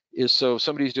is so if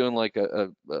somebody's doing like a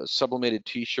sublimated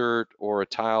t-shirt or a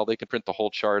tile, they can print the whole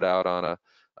chart out on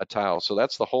a tile. So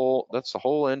that's the whole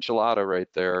enchilada right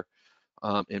there.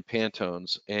 In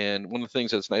Pantones. And one of the things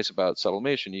that's nice about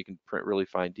sublimation, you can print really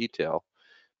fine detail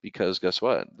because guess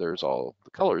what? There's all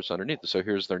the colors underneath. So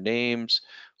here's their names.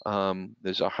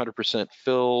 There's 100%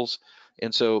 fills.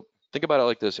 And so think about it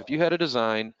like this. If you had a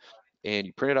design and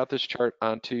you printed out this chart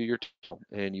onto your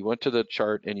and you went to the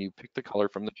chart and you picked the color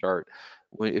from the chart,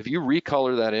 if you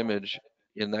recolor that image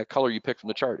in that color you picked from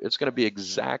the chart, it's going to be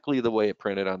exactly the way it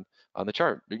printed on the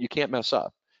chart. You can't mess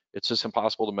up. It's just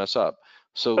impossible to mess up.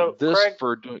 So So, this Craig,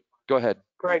 for doing, go ahead.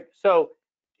 So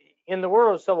in the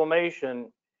world of sublimation,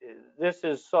 this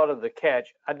is sort of the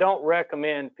catch. I don't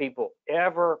recommend people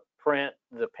ever print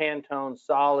the Pantone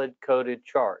solid coated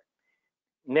chart.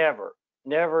 Never,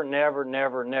 never, never,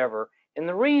 never, never. And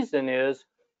the reason is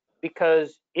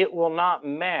because it will not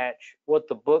match what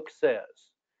the book says.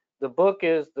 The book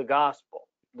is the gospel.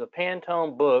 The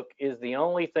Pantone book is the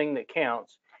only thing that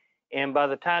counts. And by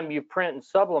the time you print and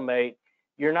sublimate,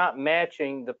 you're not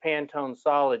matching the Pantone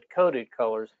solid coated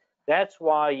colors. That's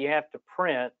why you have to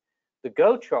print the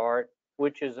Go chart,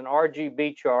 which is an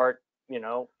RGB chart,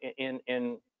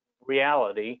 in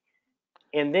reality.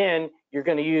 And then you're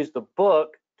going to use the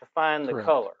book to find the Correct.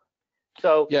 color.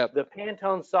 So Yeah, the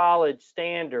Pantone solid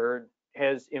standard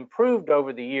has improved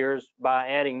over the years by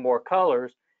adding more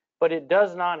colors, but it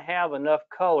does not have enough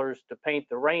colors to paint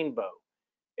the rainbow.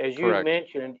 As you correct.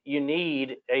 mentioned, you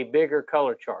need a bigger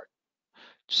color chart.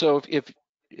 So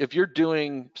if you're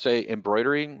doing, say,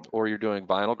 embroidery, or you're doing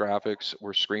vinyl graphics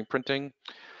or screen printing,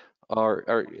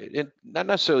 not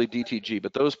necessarily DTG,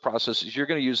 but those processes, you're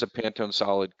going to use a Pantone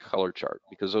solid color chart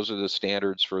because those are the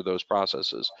standards for those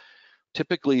processes.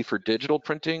 Typically for digital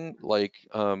printing, like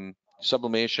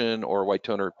sublimation or white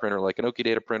toner printer, like an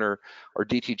OKI-Data printer or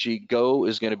DTG, Go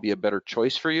is going to be a better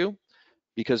choice for you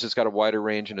because it's got a wider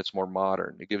range and it's more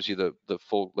modern. It gives you the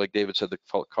full, like David said, the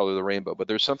full color of the rainbow. But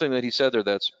there's something that he said there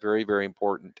that's very, very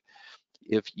important.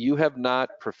 If you have not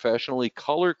professionally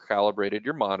color calibrated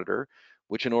your monitor,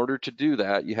 which in order to do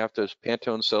that, you have to,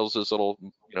 Pantone sells this little,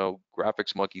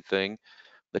 graphics monkey thing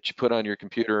that you put on your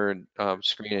computer and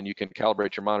screen, and you can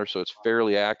calibrate your monitor so it's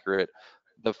fairly accurate.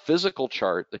 The physical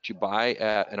chart that you buy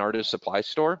at an artist supply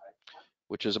store,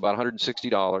 which is about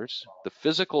 $160, the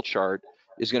physical chart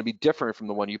is going to be different from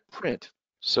the one you print.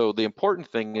 So the important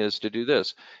thing is to do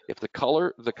this. If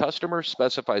the customer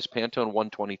specifies Pantone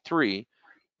 123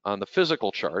 on the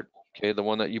physical chart, okay, the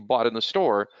one that you bought in the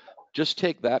store, just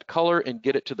take that color and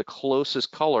get it to the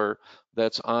closest color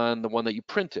that's on the one that you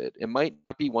printed. It might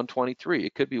be 123,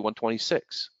 it could be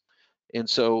 126. And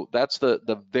so that's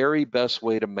the very best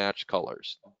way to match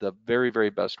colors, the very, very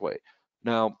best way.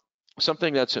 Now,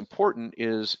 something that's important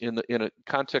is in a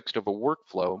context of a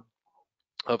workflow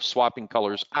of swapping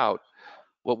colors out,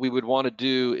 what we would want to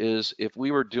do is if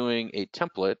we were doing a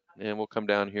template, and we'll come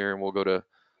down here and we'll go to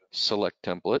select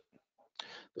template.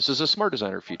 This is a Smart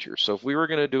Designer feature. So if we were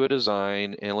going to do a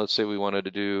design, and let's say we wanted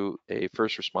to do a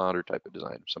first responder type of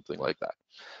design, something like that,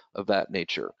 of that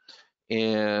nature,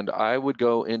 and I would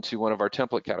go into one of our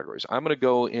template categories. I'm going to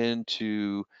go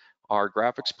into our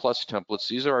Graphics Plus templates.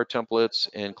 These are our templates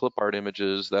and clip art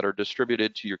images that are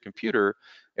distributed to your computer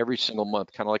every single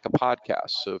month, kind of like a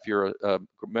podcast. So if you're a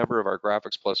member of our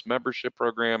Graphics Plus membership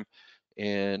program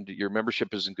and your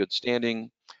membership is in good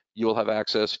standing, you will have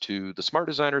access to the Smart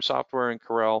Designer software in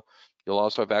Corel. You'll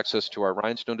also have access to our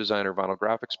Rhinestone Designer vinyl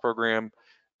graphics program,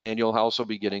 and you'll also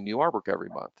be getting new artwork every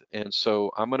month. And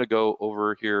so I'm going to go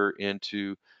over here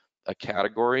into a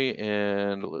category,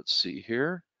 and let's see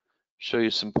here, show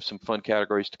you some fun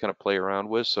categories to kind of play around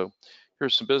with. So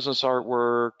here's some business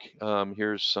artwork.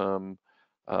 Here's some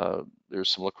there's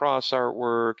some lacrosse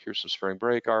artwork. Here's some spring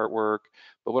break artwork.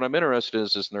 But what I'm interested in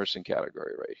is this nursing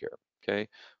category right here. Okay,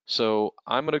 so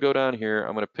I'm going to go down here.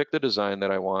 I'm going to pick the design that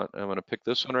I want. I'm going to pick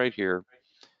this one right here,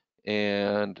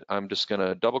 and I'm just going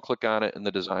to double click on it, and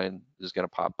the design is going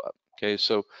to pop up. Okay,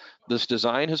 so this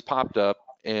design has popped up,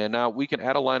 and now we can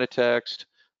add a line of text.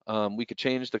 We could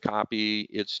change the copy.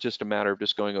 It's just a matter of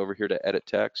just going over here to edit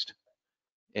text,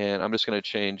 and I'm just going to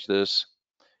change this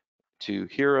to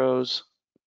heroes.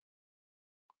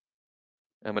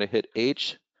 I'm going to hit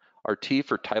H or T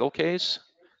for title case,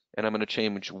 and I'm going to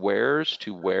change wears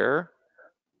to wear,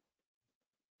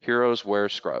 heroes wear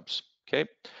scrubs. Okay,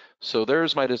 so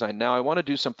there's my design. Now I want to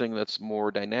do something that's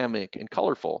more dynamic and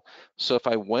colorful. So if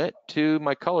I went to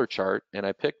my color chart and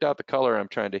I picked out the color I'm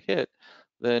trying to hit,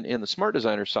 then in the Smart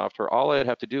Designer software, all I'd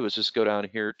have to do is just go down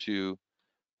here to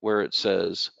where it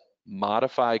says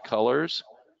modify colors.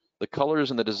 The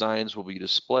colors and the designs will be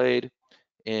displayed,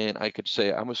 and I could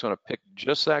say I'm just going to pick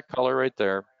just that color right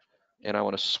there, and I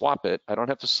want to swap it. I don't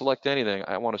have to select anything.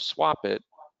 I want to swap it.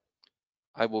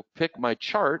 I will pick my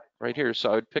chart right here.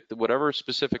 So I would pick whatever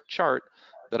specific chart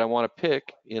that I want to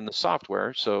pick in the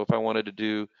software. So if I wanted to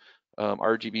do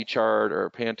RGB chart or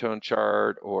Pantone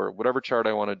chart or whatever chart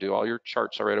I want to do, all your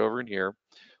charts are right over in here.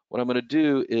 What I'm going to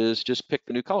do is just pick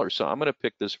the new color. So I'm going to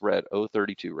pick this red,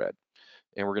 032 red,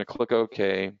 and we're going to click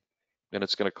OK, and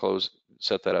it's going to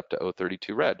set that up to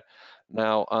 032 red.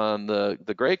 Now on the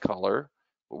gray color,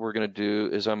 what we're going to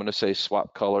do is I'm going to say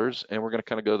swap colors, and we're going to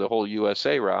kind of go the whole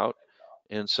USA route.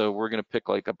 And so we're going to pick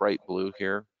like a bright blue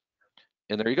here.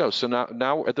 And there you go. So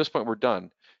now at this point, we're done.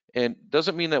 And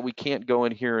doesn't mean that we can't go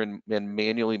in here and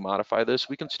manually modify this.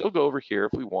 We can still go over here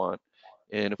if we want.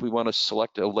 And if we want to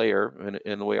select a layer,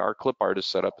 and the way our clip art is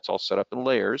set up, it's all set up in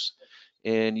layers.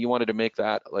 And you wanted to make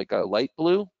that like a light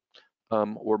blue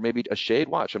or maybe a shade.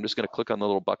 Watch, I'm just going to click on the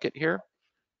little bucket here.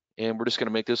 And we're just going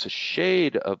to make this a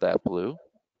shade of that blue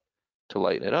to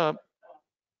lighten it up.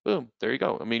 Boom, there you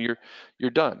go. I mean, you're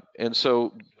done. And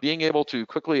so being able to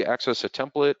quickly access a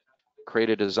template, create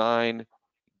a design,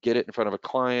 get it in front of a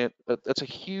client, that's a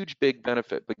huge big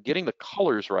benefit. But getting the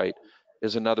colors right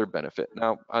is another benefit.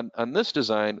 Now, on this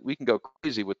design, we can go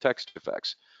crazy with text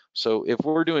effects. So if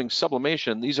we're doing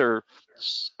sublimation, these are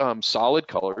solid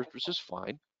colors, which is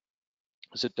fine,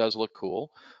 because it does look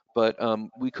cool. But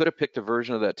we could have picked a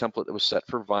version of that template that was set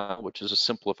for vinyl, which is a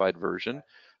simplified version.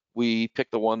 we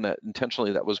picked the one that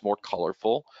intentionally that was more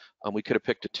colorful. We could have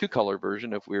picked a 2-color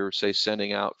version if we were, say,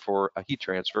 sending out for a heat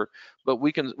transfer, but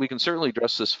we can certainly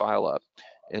dress this file up.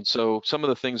 And so some of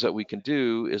the things that we can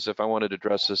do is if I wanted to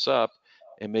dress this up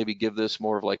and maybe give this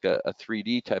more of like a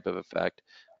 3D type of effect,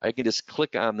 I can just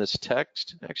click on this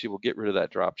text. Actually, we'll get rid of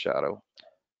that drop shadow.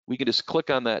 We can just click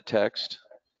on that text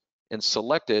and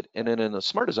select it. And then in the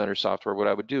Smart Designer software, what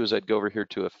I would do is I'd go over here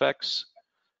to Effects.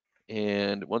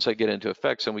 And once I get into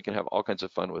Effects, then we can have all kinds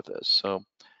of fun with this. So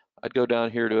I'd go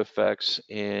down here to Effects,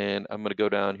 and I'm going to go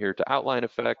down here to Outline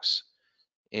Effects.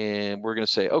 And we're going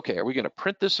to say, okay, are we going to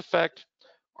print this effect?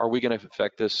 Are we going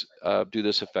to do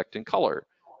this effect in color?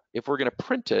 If we're going to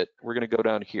print it, we're going to go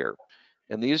down here.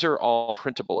 And these are all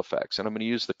printable effects. And I'm going to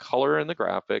use the color and the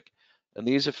graphic. And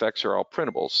these effects are all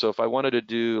printable. So if I wanted to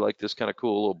do like this kind of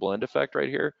cool little blend effect right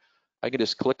here, I can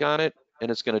just click on it, and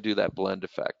it's going to do that blend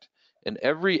effect. And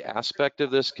every aspect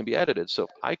of this can be edited. So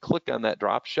if I click on that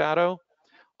drop shadow,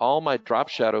 all my drop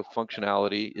shadow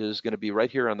functionality is going to be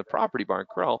right here on the property bar in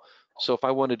Corel. So if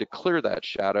I wanted to clear that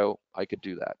shadow, I could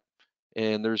do that.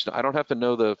 And I don't have to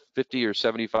know the 50 or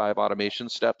 75 automation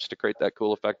steps to create that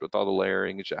cool effect with all the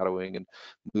layering and shadowing and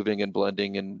moving and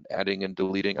blending and adding and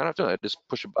deleting. I don't have to know, I just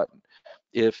push a button.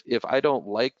 If I don't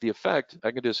like the effect,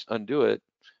 I can just undo it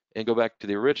and go back to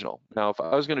the original. Now, if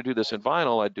I was going to do this in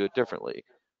vinyl, I'd do it differently.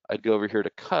 I'd go over here to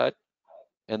cut,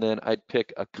 and then I'd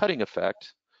pick a cutting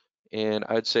effect, and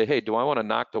I'd say, hey, do I want to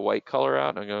knock the white color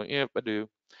out? And I go, yep, I do.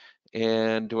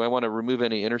 And do I want to remove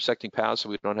any intersecting paths so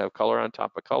we don't have color on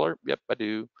top of color? Yep, I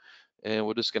do. And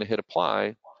we're just going to hit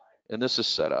apply, and this is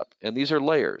set up. And these are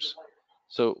layers.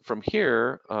 So from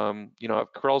here,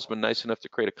 Corel's been nice enough to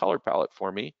create a color palette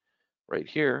for me right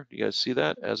here. Do you guys see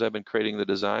that as I've been creating the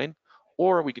design?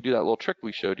 Or we could do that little trick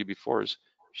we showed you before is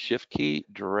shift key,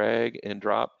 drag and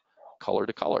drop color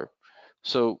to color.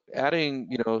 So adding,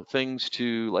 things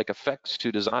to like effects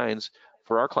to designs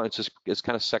for our clients is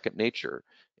kind of second nature.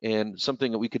 And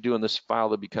something that we could do in this file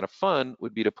that'd be kind of fun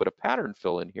would be to put a pattern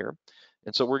fill in here.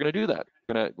 And so we're going to do that.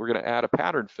 We're going to add a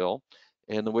pattern fill.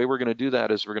 And the way we're going to do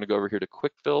that is we're going to go over here to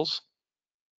quick fills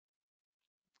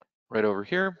right over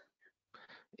here.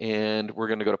 And we're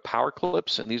going to go to power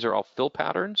clips, and these are all fill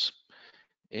patterns.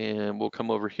 And we'll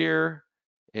come over here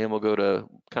and we'll go to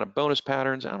kind of bonus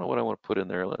patterns. I don't know what I want to put in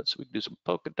there. We can do some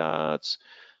polka dots.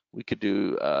 We could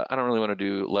do, I don't really want to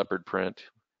do leopard print.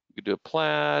 We could do a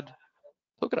plaid.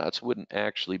 Polka dots wouldn't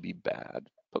actually be bad.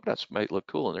 Polka dots might look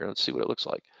cool in there. Let's see what it looks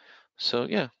like. So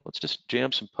yeah, let's just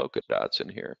jam some polka dots in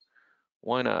here.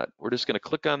 Why not? We're just going to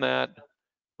click on that.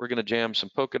 We're going to jam some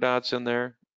polka dots in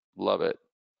there. Love it.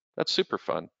 That's super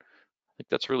fun. I think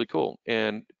that's really cool.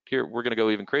 And here, we're going to go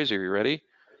even crazier. You ready?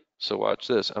 So watch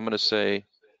this. I'm going to say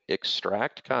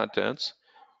extract contents.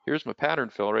 Here's my pattern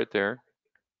fill right there.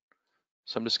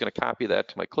 So I'm just going to copy that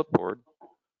to my clipboard.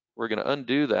 We're going to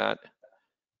undo that.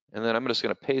 And then I'm just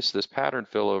going to paste this pattern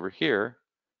fill over here.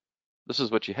 This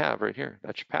is what you have right here.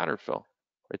 That's your pattern fill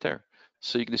right there.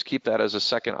 So you can just keep that as a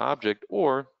second object,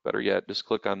 or better yet, just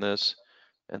click on this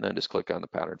and then just click on the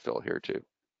pattern fill here too.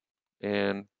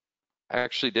 And I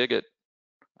actually dig it.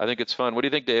 I think it's fun. What do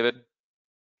you think, David?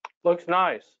 Looks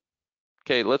nice.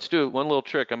 Okay, let's do one little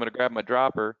trick. I'm going to grab my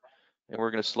dropper, and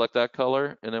we're going to select that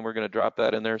color, and then we're going to drop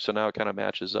that in there so now it kind of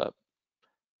matches up.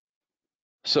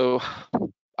 So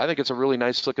I think it's a really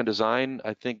nice looking design.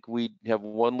 I think we have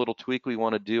one little tweak we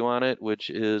want to do on it, which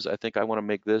is I think I want to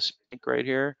make this pink right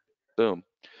here. Boom.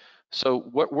 So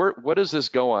what does this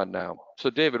go on now? So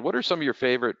David, what are some of your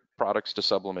favorite products to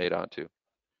sublimate onto?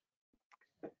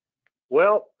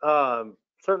 Well,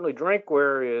 certainly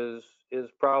drinkware is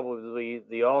probably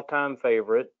the all-time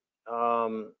favorite.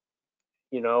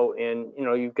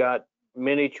 You've got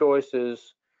many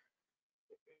choices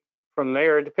from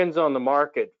there. It depends on the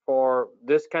market. For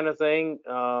this kind of thing,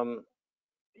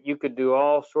 you could do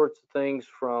all sorts of things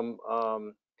from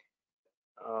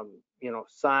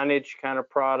signage kind of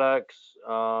products,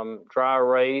 dry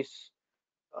erase.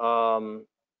 Um,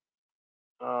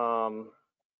 um,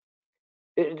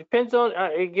 it depends on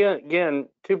again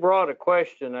too broad a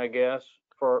question, I guess,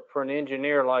 for an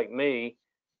engineer like me.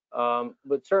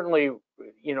 But certainly,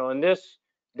 in this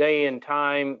day and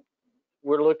time,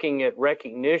 we're looking at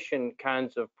recognition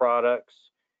kinds of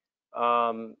products,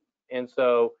 and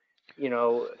so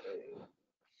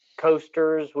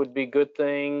coasters would be good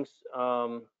things,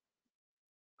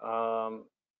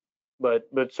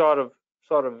 but sort of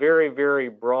very very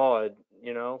broad,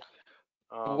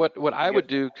 What I I guess. would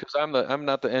do, because I'm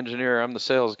not the engineer, I'm the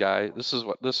sales guy. This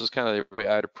is kind of the way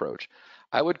I'd approach.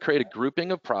 I would create a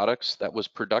grouping of products that was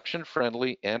production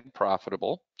friendly and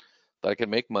profitable that I could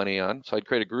make money on. So I'd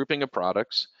create a grouping of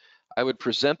products. I would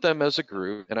present them as a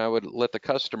group, and I would let the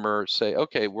customer say,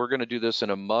 okay, we're going to do this in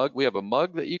a mug. We have a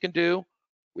mug that you can do.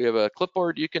 We have a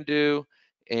clipboard you can do,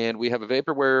 and we have a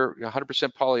vaporware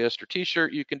 100% polyester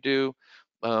t-shirt you can do.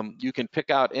 You can pick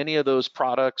out any of those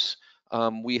products.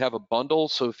 We have a bundle,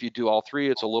 so if you do all three,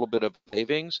 it's a little bit of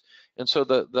savings. And so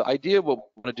the idea of what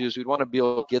we want to do is we want to be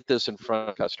able to get this in front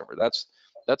of the customer.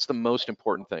 That's the most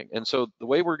important thing. And so the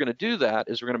way we're going to do that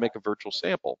is we're going to make a virtual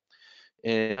sample.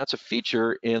 And that's a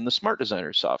feature in the Smart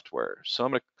Designer software. So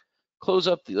I'm going to close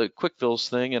up the Quick Fills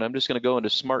thing, and I'm just going to go into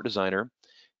Smart Designer,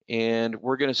 and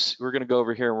we're going to go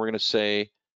over here, and we're going to say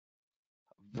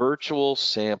virtual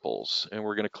samples, and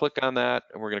we're going to click on that,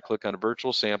 and we're going to click on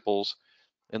virtual samples,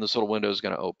 and this little window is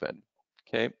going to open.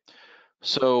 Okay.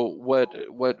 So what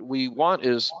we want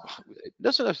is, it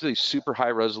doesn't have to be super high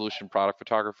resolution product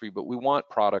photography, but we want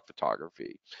product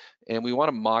photography. And we want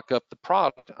to mock up the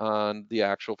product on the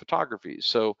actual photography.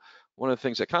 So one of the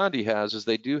things that Condi has is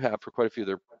they do have, for quite a few of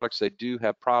their products, they do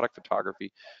have product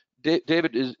photography.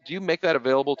 David, do you make that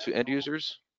available to end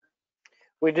users?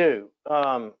 We do.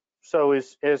 So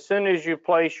as soon as you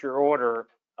place your order,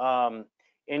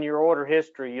 in your order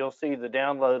history, you'll see the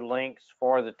download links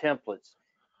for the templates.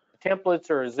 The templates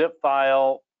are a zip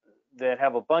file that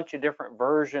have a bunch of different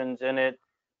versions in it,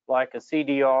 like a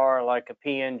CDR, like a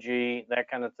PNG, that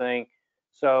kind of thing.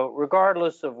 So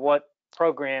regardless of what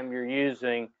program you're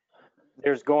using,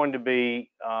 there's going to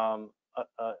be a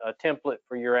template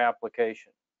for your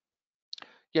application.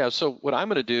 Yeah, so what I'm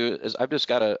going to do is I've just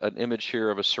got an image here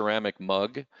of a ceramic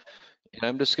mug, and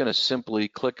I'm just going to simply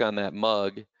click on that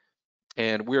mug,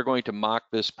 and we're going to mock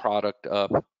this product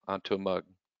up onto a mug.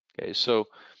 Okay, so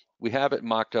we have it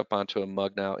mocked up onto a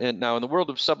mug now. And now in the world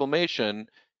of sublimation,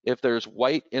 if there's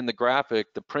white in the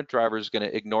graphic, the print driver is going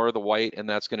to ignore the white, and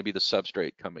that's going to be the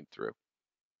substrate coming through,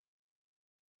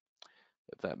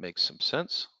 if that makes some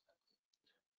sense.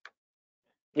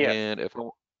 Yes. And if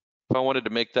I wanted to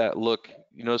make that look,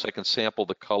 you notice I can sample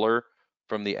the color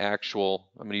from the actual,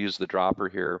 I'm going to use the dropper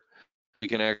here. We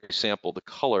can actually sample the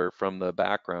color from the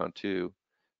background too,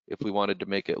 if we wanted to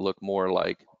make it look more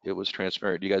like it was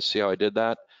transparent. Do you guys see how I did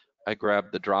that? I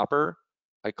grabbed the dropper,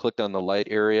 I clicked on the light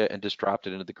area and just dropped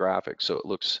it into the graphic so it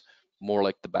looks more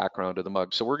like the background of the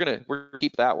mug. So we're gonna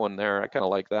keep that one there. I kind of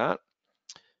like that.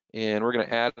 And we're gonna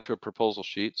add it to a proposal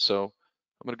sheet. So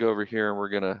I'm gonna go over here and we're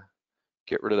gonna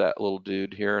get rid of that little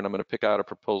dude here, and I'm gonna pick out a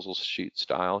proposal sheet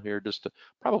style here,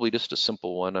 probably just a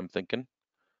simple one, I'm thinking.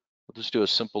 We'll just do a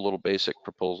simple little basic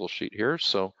proposal sheet here.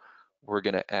 So we're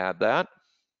gonna add that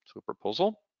to a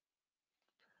proposal.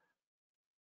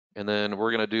 And then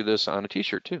we're going to do this on a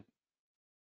t-shirt too.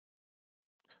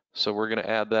 So we're going to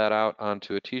add that out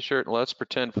onto a t-shirt. And let's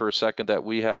pretend for a second that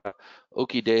we have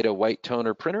OKI-Data white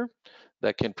toner printer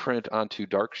that can print onto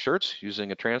dark shirts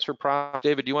using a transfer process.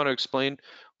 David, do you want to explain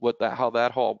how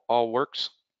that all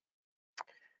works?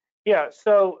 Yeah.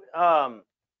 So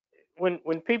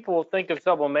when people think of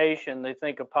sublimation, they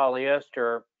think of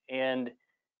polyester, and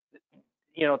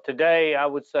today I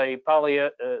would say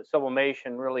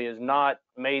sublimation really has not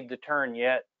made the turn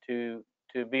yet to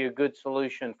be a good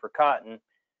solution for cotton.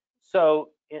 So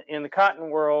in the cotton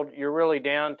world, you're really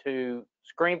down to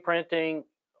screen printing,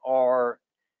 or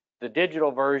the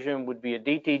digital version would be a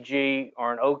DTG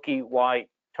or an OKI white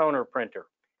toner printer.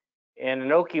 And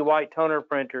an OKI white toner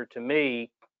printer to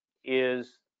me is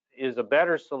a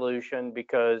better solution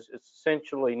because it's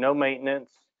essentially no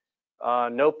maintenance,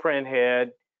 no print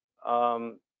head,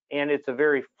 and it's a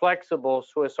very flexible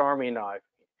Swiss Army knife,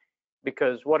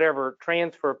 because whatever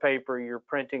transfer paper you're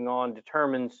printing on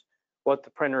determines what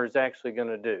the printer is actually going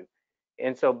to do.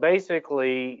 And so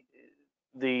basically,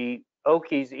 the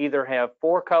OKIs either have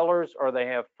 4 colors or they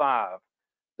have 5.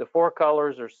 The 4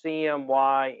 colors are CM,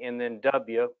 Y, and then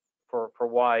W for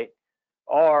white,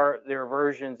 or there are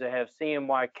versions that have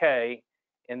CMYK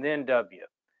and then W.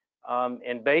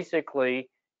 And basically,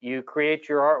 you create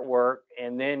your artwork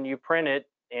and then you print it,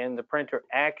 and the printer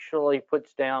actually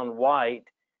puts down white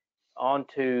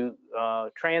onto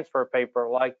transfer paper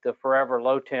like the Forever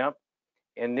Low Temp,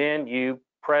 and then you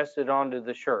press it onto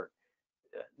the shirt.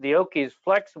 The OKI is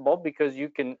flexible because you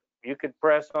could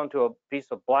press onto a piece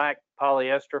of black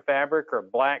polyester fabric or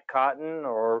black cotton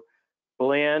or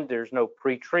blend. There's no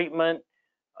pre-treatment.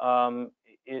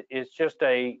 It's just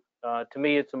to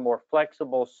me, it's a more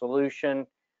flexible solution.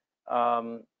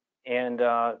 And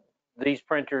these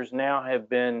printers now have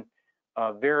been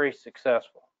very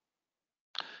successful.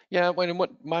 Yeah,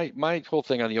 what my whole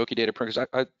thing on the OKI-Data printers,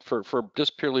 for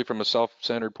just purely from a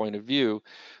self-centered point of view,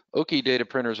 OKI-Data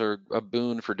printers are a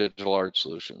boon for digital art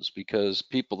solutions, because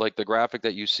people like the graphic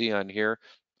that you see on here,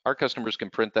 Our customers can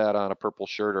print that on a purple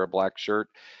shirt or a black shirt,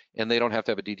 and they don't have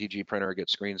to have a DTG printer or get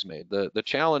screens made. The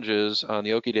challenge is on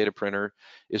the OKI-Data printer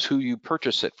is who you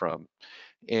purchase it from.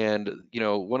 And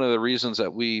one of the reasons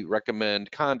that we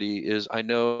recommend Condi is I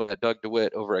know that Doug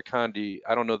DeWitt over at Condi,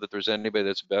 I don't know that there's anybody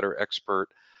that's a better expert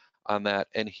on that.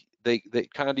 And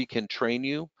Condi can train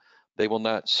you. They will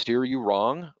not steer you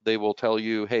wrong. They will tell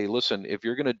you, hey, listen, if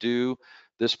you're going to do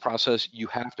this process, you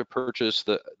have to purchase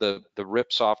the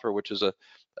RIP software, which is a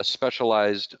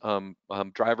specialized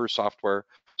driver software,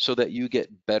 so that you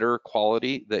get better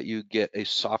quality, that you get a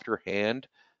softer hand,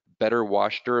 better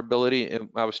wash durability. And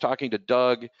I was talking to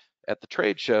Doug at the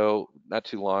trade show not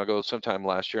too long ago, sometime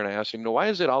last year, and I asked him, why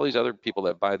is it all these other people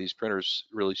that buy these printers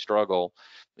really struggle?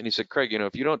 And he said, Craig,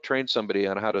 if you don't train somebody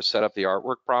on how to set up the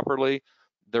artwork properly,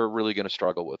 they're really going to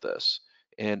struggle with this.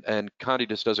 And Condi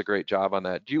just does a great job on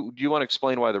that. Do you want to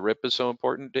explain why the RIP is so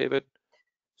important, David?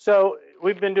 So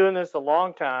we've been doing this a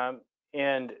long time,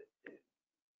 and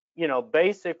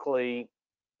basically,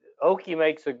 OKI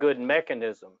makes a good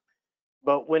mechanism,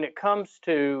 but when it comes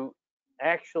to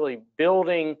actually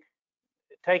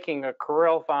taking a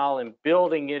Corel file and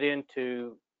building it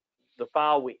into the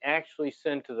file we actually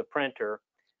send to the printer,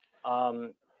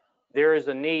 there is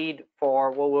a need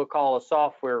for what we'll call a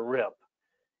software RIP.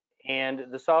 And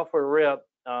the software RIP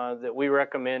that we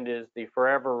recommend is the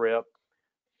Forever RIP.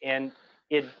 And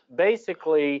it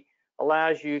basically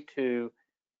allows you to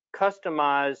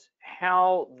customize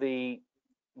how the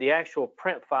actual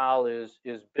print file is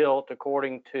built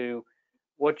according to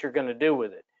what you're going to do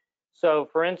with it. So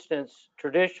for instance,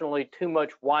 traditionally too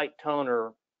much white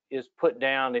toner is put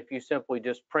down if you simply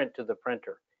just print to the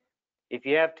printer. If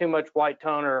you have too much white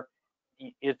toner,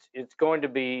 it's going to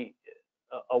be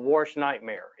a wash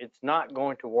nightmare. It's not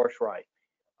going to wash right.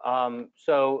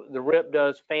 So the RIP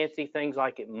does fancy things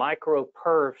like it micro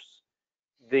perfs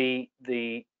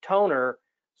the toner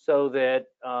so that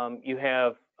you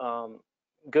have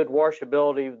good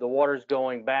washability. The water's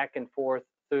going back and forth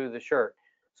through the shirt.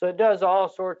 So it does all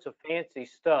sorts of fancy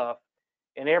stuff,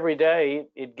 and every day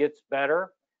it gets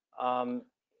better.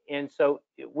 And so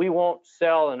we won't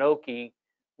sell an OKI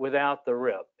without the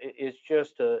RIP. It's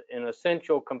just an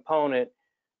essential component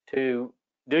to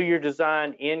do your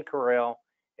design in Corel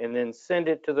and then send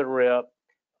it to the RIP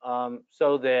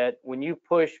so that when you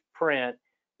push print,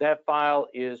 that file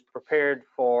is prepared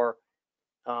for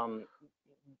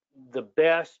the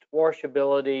best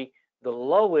washability, the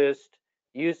lowest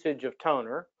usage of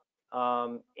toner,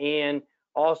 and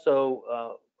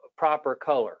also proper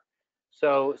color.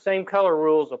 So same color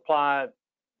rules apply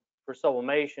for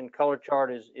sublimation. Color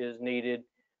chart is needed,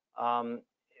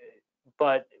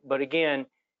 but again,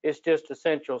 it's just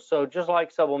essential. So just like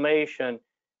sublimation,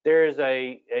 there is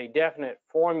a definite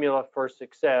formula for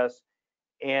success,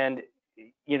 and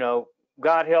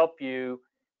God help you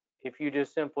if you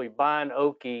just simply buy an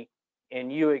OKI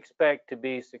and you expect to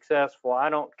be successful. I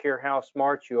don't care how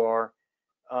smart you are,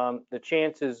 the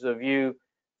chances of you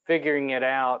figuring it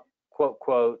out, quote,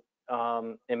 quote,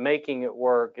 and making it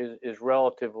work is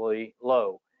relatively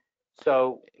low.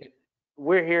 So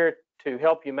we're here to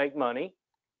help you make money,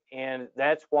 and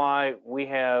that's why we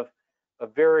have a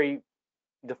very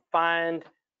defined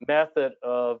method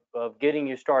of getting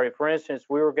you started. For instance,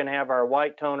 we were going to have our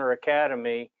White Toner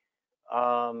Academy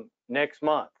next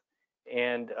month,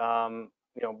 and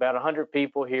about 100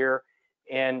 people here,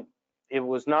 and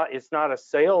it's not a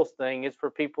sales thing. It's for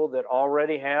people that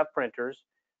already have printers,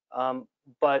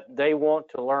 but they want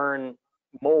to learn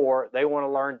more. They want to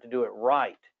learn to do it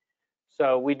right.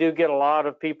 So we do get a lot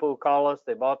of people who call us.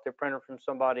 They bought their printer from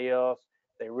somebody else.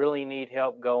 They really need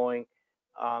help going.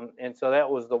 And so that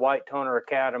was the White Toner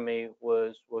Academy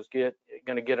was going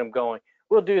to get them going.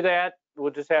 We'll do that.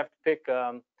 We'll just have to pick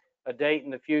a date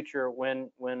in the future when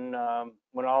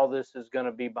all this is going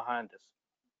to be behind us.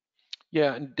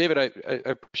 Yeah, and David, I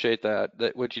appreciate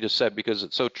that what you just said, because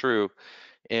it's so true.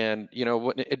 And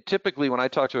typically when I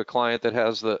talk to a client that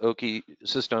has the OKI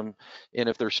system, and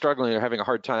if they're struggling or having a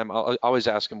hard time, I'll always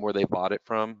ask them where they bought it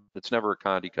from. It's never a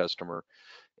Condi customer.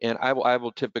 And I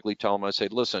will typically tell them, I say,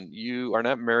 listen, you are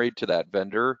not married to that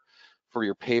vendor for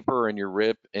your paper and your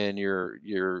RIP and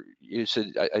you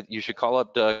should call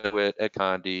up Doug at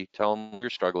Condi, tell him you're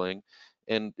struggling,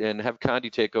 and have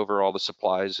Condi take over all the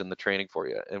supplies and the training for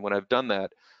you. And when I've done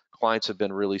that, clients have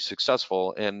been really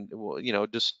successful. And I'll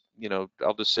just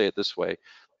say it this way.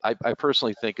 I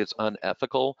personally think it's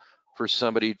unethical for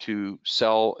somebody to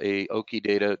sell a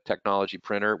OKI-Data technology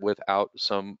printer without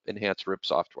some enhanced RIP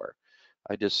software.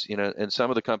 And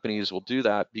some of the companies will do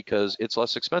that because it's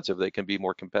less expensive. They can be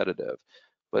more competitive.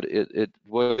 but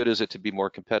what good is it to be more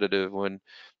competitive when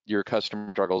your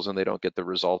customer struggles and they don't get the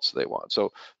results they want?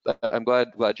 So I'm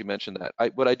glad you mentioned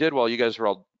that. What I did while you guys were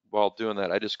all while doing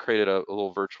that, I just created a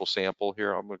little virtual sample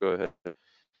here. I'm gonna go ahead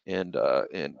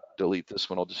and delete this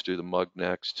one. I'll just do the mug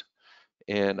next.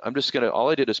 And I'm just gonna, all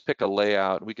I did is pick a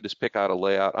layout. We could just pick out a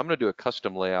layout. I'm gonna do a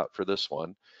custom layout for this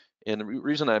one. And the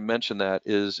reason I mentioned that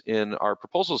is in our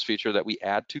proposals feature that we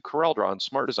add to CorelDRAW and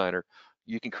Smart Designer,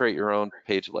 you can create your own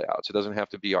page layouts. It doesn't have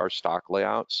to be our stock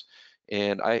layouts.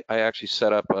 And I actually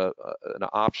set up an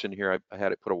option here. I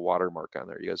had it put a watermark on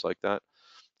there. You guys like that?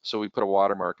 So we put a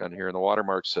watermark on here, and the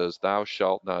watermark says, "Thou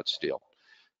shalt not steal."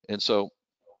 And so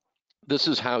this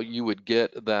is how you would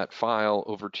get that file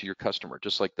over to your customer,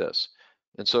 just like this.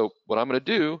 And so what I'm going to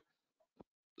do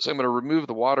is I'm going to remove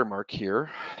the watermark here,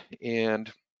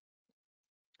 and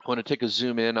I want to take a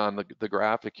zoom in on the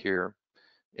graphic here,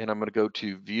 and I'm going to go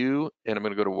to View, and I'm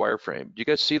going to go to Wireframe. Do you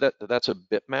guys see that that's a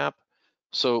bitmap?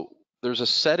 So there's a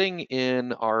setting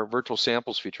in our virtual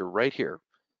samples feature right here,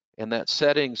 and that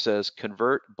setting says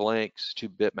convert blanks to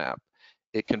bitmap.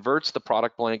 It converts the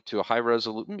product blank to a high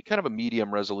resolution, kind of a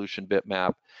medium resolution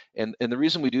bitmap. And the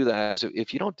reason we do that is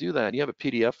if you don't do that and you have a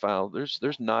PDF file,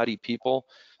 there's naughty people.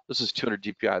 This is 200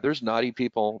 DPI. There's naughty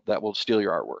people that will steal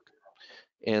your artwork.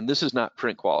 And this is not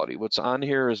print quality. What's on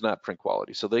here is not print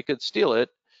quality. So they could steal it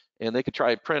and they could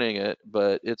try printing it,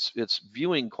 but it's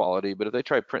viewing quality. But if they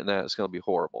try printing that, it's going to be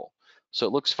horrible. So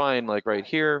it looks fine like right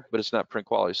here, but it's not print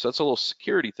quality. So that's a little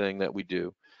security thing that we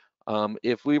do.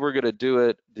 If we were going to do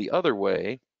it the other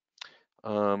way,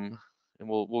 and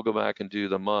we'll go back and do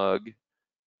the mug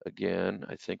again.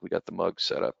 I think we got the mug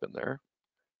set up in there.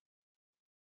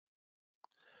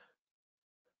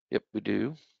 Yep, we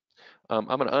do. I'm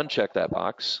going to uncheck that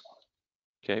box.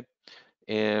 Okay.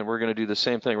 And we're going to do the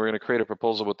same thing. We're going to create a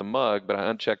proposal with the mug, but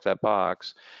I uncheck that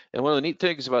box. And one of the neat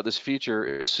things about this feature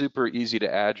is it's super easy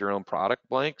to add your own product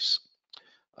blanks.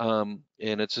 And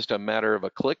it's just a matter of a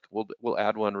click. We'll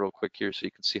add one real quick here so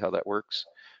you can see how that works.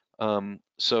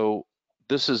 So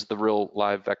this is the real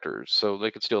live vectors, so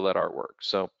they could steal that artwork.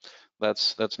 So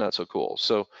that's not so cool.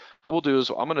 So what we'll do is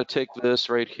I'm going to take this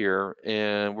right here,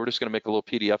 and we're just going to make a little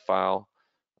PDF file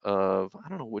of, I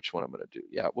don't know which one I'm going to do.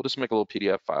 Yeah, we'll just make a little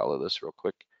PDF file of this real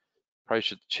quick. Probably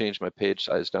should change my page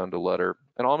size down to letter.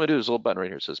 And all I'm going to do is a little button right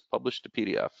here that says publish to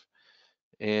PDF.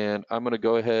 And I'm going to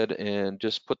go ahead and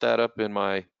just put that up in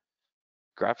my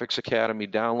Graphics Academy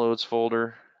downloads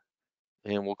folder.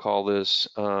 And we'll call this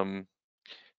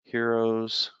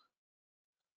Heroes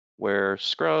Wear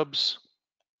Scrubs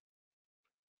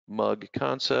Mug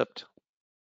Concept.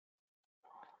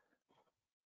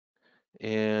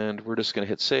 And we're just going to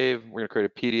hit save. We're going to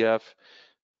create a PDF.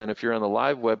 And if you're on the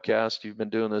live webcast, you've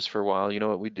been doing this for a while, you know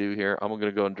what we do here. I'm going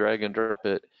to go and drag and drop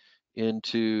it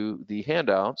into the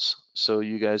handouts so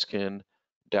you guys can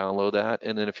download that.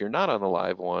 And then if you're not on the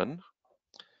live one,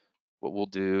 what we'll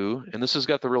do, and this has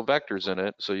got the real vectors in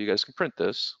it, so you guys can print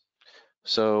this.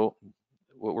 So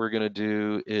what we're going to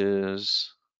do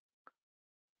is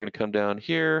we're going to come down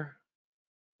here,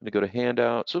 I'm going to go to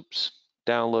handouts, oops,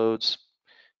 downloads,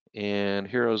 and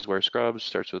Heroes Wear Scrubs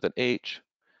starts with an H.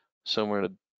 So we're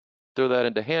going to throw that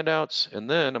into handouts, and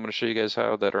then I'm going to show you guys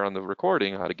how that are on the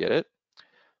recording, how to get it.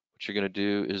 What you're going to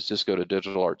do is just go to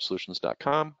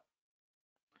digitalartsolutions.com.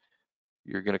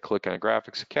 You're going to click on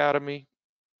Graphics Academy,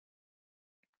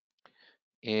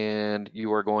 and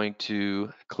you are going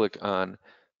to click on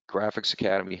Graphics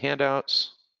Academy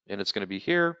handouts, and it's going to be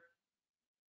here.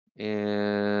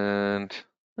 And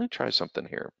let me try something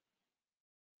here.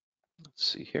 Let's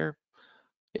see here.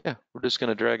 Yeah, we're just going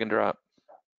to drag and drop.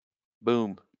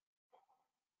 Boom.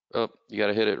 Oh, you got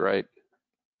to hit it right.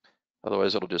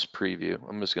 Otherwise, it'll just preview.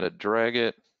 I'm just going to drag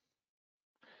it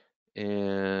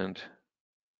and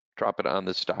drop it on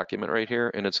this document right here,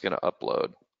 and it's going to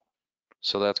upload.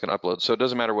 So that's going to upload. So it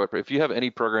doesn't matter what, if you have any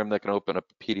program that can open up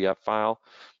a PDF file,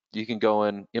 you can go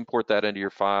and import that into your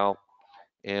file.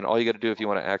 And all you got to do if you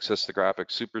want to access the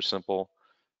graphics, super simple.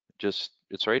 Just,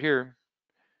 it's right here.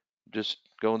 Just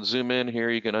go and zoom in here.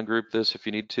 You can ungroup this if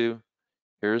you need to.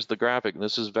 Here's the graphic.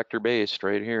 This is vector based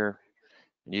right here.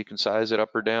 And you can size it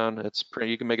up or down. It's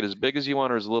pretty, you can make it as big as you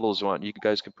want or as little as you want. You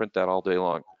guys can print that all day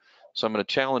long. So I'm going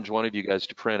to challenge one of you guys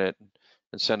to print it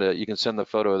and send it. You can send the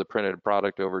photo of the printed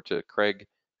product over to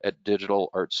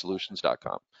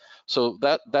craig@digitalartsolutions.com. So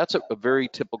that's a very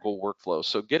typical workflow.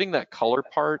 So getting that color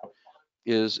part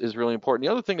is really important.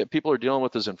 The other thing that people are dealing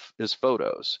with is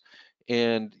photos.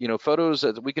 And you know, photos,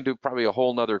 we can do probably a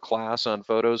whole nother class on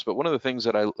photos, but one of the things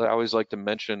that I always like to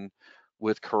mention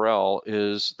with Corel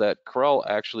is that Corel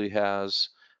actually has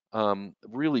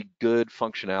really good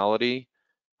functionality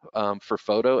for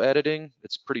photo editing.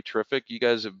 It's pretty terrific. You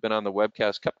guys have been on the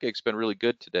webcast. Cupcake's been really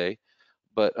good today,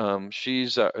 but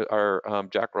she's our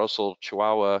Jack Russell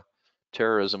Chihuahua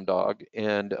terrorism dog,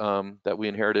 and that we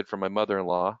inherited from my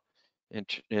mother-in-law,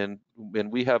 and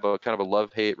we have a kind of a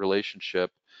love-hate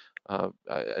relationship.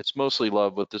 It's mostly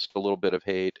love with just a little bit of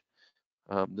hate.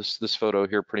 This photo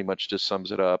here pretty much just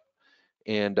sums it up,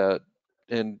 and uh,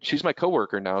 and she's my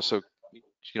coworker now, so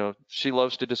she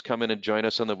loves to just come in and join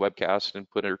us on the webcast and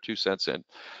put her 2 cents in.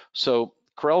 So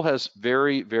Corel has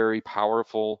very, very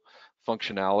powerful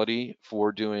functionality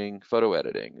for doing photo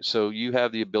editing. So you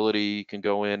have the ability, you can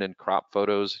go in and crop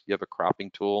photos. You have a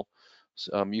cropping tool.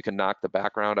 You can knock the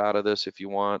background out of this if you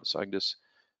want. So I can just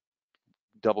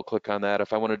double click on that.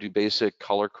 If I want to do basic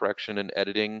color correction and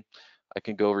editing, I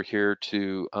can go over here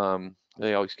to,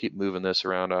 they always keep moving this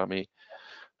around on me.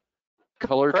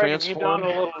 Color Craig, have you done transform.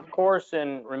 a little course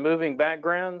in removing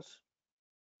backgrounds?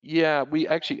 Yeah,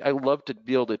 I love to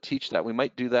be able to teach that. We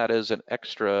might do that as an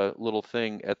extra little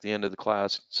thing at the end of the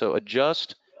class. So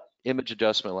adjust image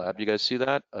adjustment lab. You guys see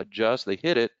that? Adjust, they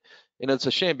hit it. And it's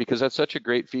a shame because that's such a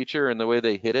great feature, and the way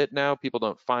they hit it now, people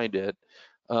don't find it.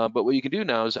 But what you can do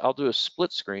now is I'll do a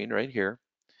split screen right here.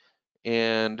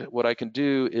 And what I can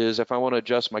do is if I want to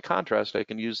adjust my contrast, I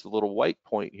can use the little white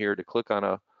point here to click on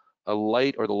a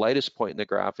light or the lightest point in the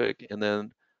graphic, and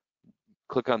then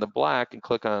click on the black and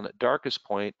click on darkest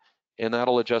point, and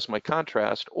that'll adjust my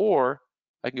contrast. Or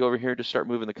I can go over here and just start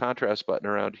moving the contrast button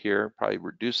around here, probably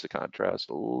reduce the contrast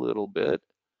a little bit.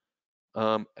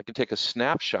 I can take a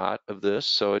snapshot of this,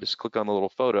 so I just click on the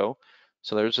little photo.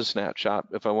 So there's a snapshot.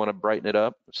 If I want to brighten it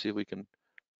up, let's see if we can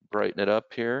brighten it up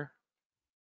here.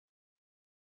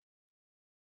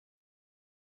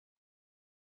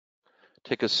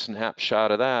 Take a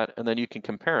snapshot of that, and then you can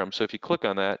compare them. So if you click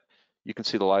on that, you can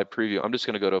see the live preview. I'm just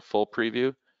going to go to full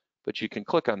preview, but you can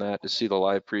click on that to see the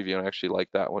live preview, and I actually like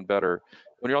that one better.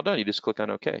 When you're all done, you just click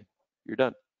on OK. You're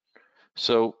done.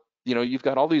 So, you've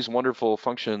got all these wonderful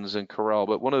functions in Corel,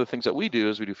 but one of the things that we do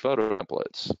is we do photo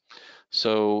templates.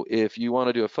 So if you want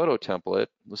to do a photo template,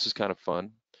 this is kind of fun,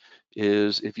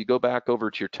 is if you go back over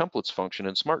to your templates function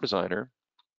in Smart Designer,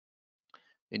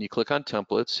 and you click on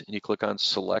templates, and you click on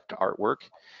select artwork.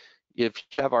 If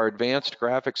you have our advanced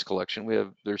graphics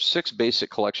collection, there's 6 basic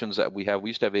collections that we have.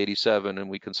 We used to have 87 and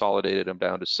we consolidated them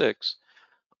down to 6.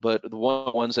 But the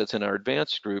ones that's in our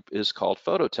advanced group is called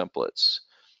photo templates.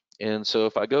 And so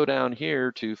if I go down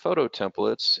here to photo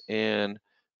templates and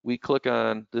we click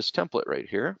on this template right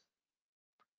here,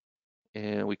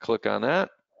 and we click on that,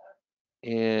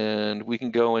 and we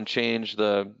can go and change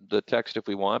the text if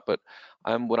we want, but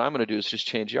what I'm going to do is just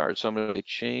change the art. So I'm going to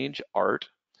change art.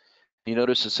 You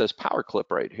notice it says power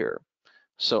clip right here.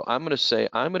 So I'm going to say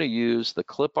I'm going to use the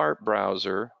clip art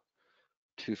browser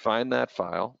to find that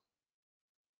file,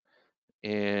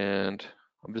 and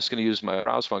I'm just going to use my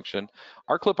browse function.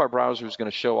 Our clip art browser is going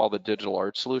to show all the digital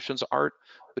art solutions art,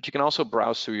 but you can also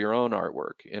browse through your own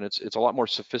artwork, and it's a lot more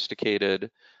sophisticated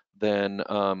than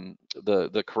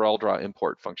the CorelDRAW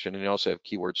import function, and you also have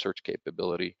keyword search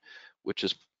capability, which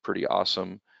is pretty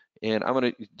awesome. And I'm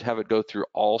going to have it go through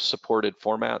all supported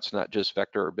formats, not just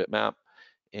vector or bitmap.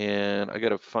 And I got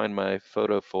to find my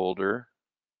photo folder.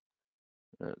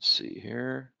 Let's see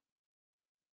here.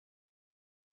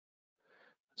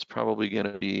 It's probably going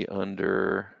to be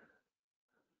under,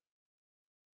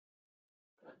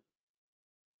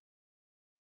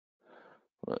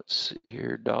 let's see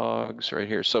here, dogs right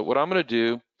here. So what I'm going to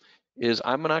do is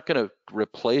I'm not going to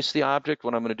replace the object.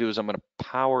 What I'm going to do is I'm going to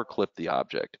power clip the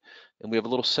object. And we have a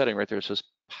little setting right there that says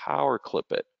power clip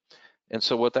it. And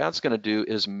so what that's going to do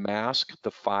is mask the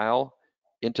file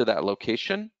into that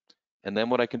location. And then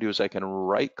what I can do is I can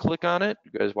right click on it.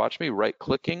 You guys watch me, right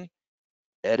clicking,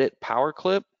 edit power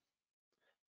clip.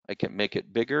 I can make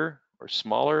it bigger or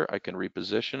smaller. I can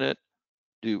reposition it,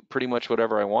 do pretty much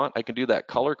whatever I want. I can do that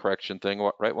color correction thing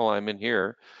right while I'm in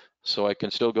here. So I can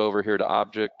still go over here to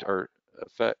object or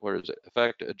effect, where is it?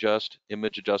 Effect, adjust,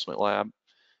 image adjustment lab.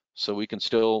 So we can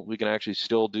actually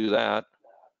still do that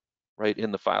right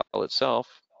in the file itself.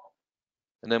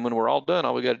 And then when we're all done,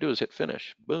 all we got to do is hit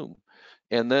finish, boom.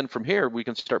 And then from here, we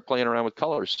can start playing around with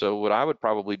colors. So what I would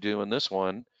probably do in this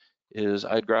one is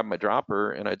I'd grab my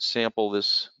dropper and I'd sample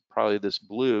probably this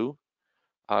blue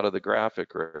out of the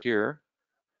graphic right here.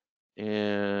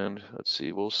 And let's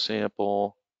see, we'll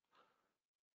sample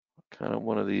kind of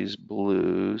one of these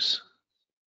blues.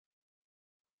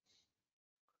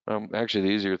 Actually,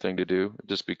 the easier thing to do,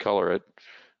 just be color it.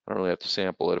 I don't really have to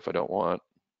sample it if I don't want.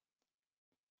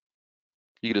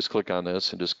 You can just click on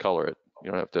this and just color it.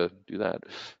 You don't have to do that.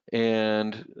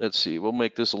 And let's see, we'll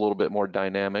make this a little bit more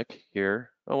dynamic here.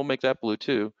 Oh, we'll make that blue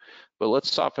too, but let's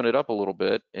soften it up a little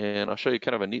bit, and I'll show you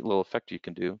kind of a neat little effect you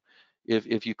can do.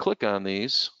 If you click on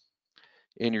these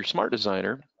in your Smart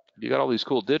Designer, you got all these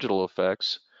cool digital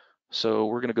effects. So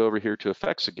we're going to go over here to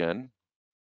effects again.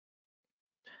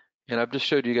 And I've just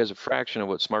showed you guys a fraction of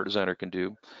what Smart Designer can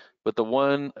do. But the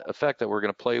one effect that we're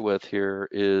going to play with here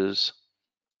is,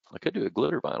 I could do a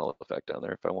glitter vinyl effect on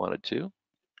there if I wanted to.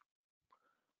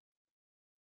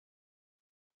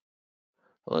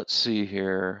 Let's see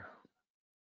here,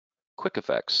 quick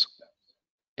effects.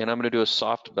 And I'm going to do a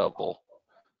soft bevel.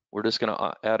 We're just going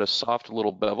to add a soft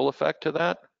little bevel effect to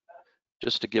that,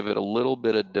 just to give it a little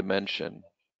bit of dimension.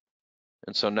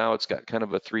 And so now it's got kind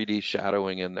of a 3D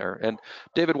shadowing in there. And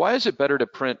David, why is it better to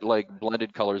print like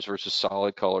blended colors versus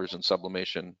solid colors in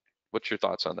sublimation? What's your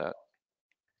thoughts on that?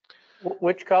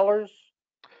 Which colors?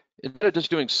 Instead of just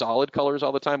doing solid colors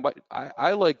all the time, but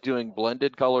I like doing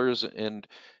blended colors and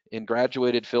in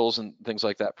graduated fills and things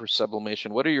like that for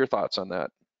sublimation. What are your thoughts on that?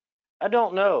 I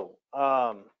don't know.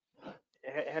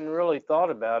 Hadn't really thought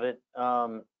about it.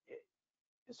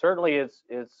 Certainly, it's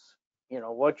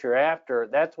what you're after.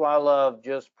 That's why I love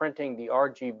just printing the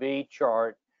RGB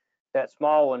chart, that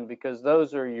small one, because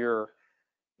those are your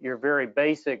very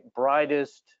basic,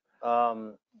 brightest,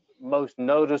 most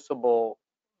noticeable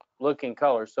looking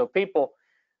colors. So people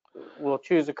will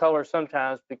choose a color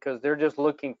sometimes because they're just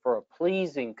looking for a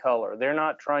pleasing color. They're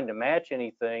not trying to match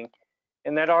anything.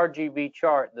 And that RGB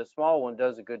chart, the small one,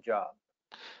 does a good job.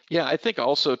 Yeah, I think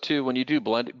also too, when you do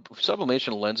blend,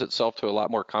 sublimation lends itself to a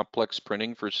lot more complex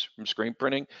printing from screen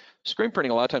printing. Screen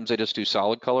printing, a lot of times they just do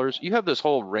solid colors. You have this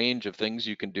whole range of things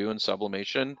you can do in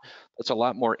sublimation that's a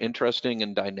lot more interesting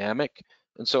and dynamic.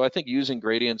 And so I think using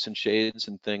gradients and shades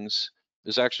and things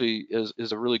is actually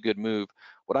is a really good move.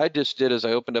 What I just did is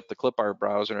I opened up the clip art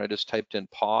browser and I just typed in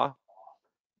paw.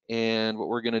 And what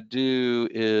we're gonna do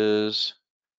is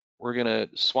we're gonna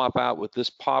swap out with this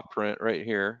paw print right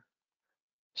here.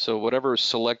 So whatever is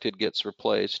selected gets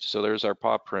replaced. So there's our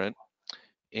paw print.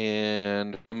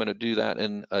 And I'm going to do that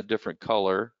in a different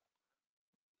color.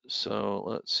 So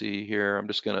let's see here. I'm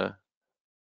just going to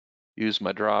use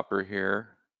my dropper here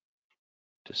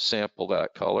to sample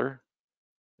that color.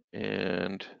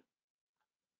 And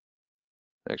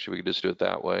actually, we can just do it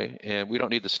that way. And we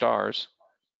don't need the stars.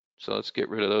 So let's get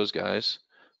rid of those guys.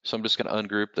 So I'm just going to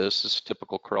ungroup this. This is a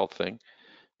typical curl thing.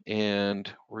 And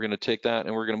we're going to take that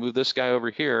and we're going to move this guy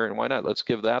over here. And why not? Let's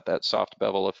give that soft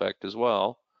bevel effect as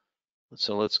well.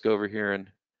 So let's go over here and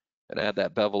add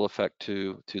that bevel effect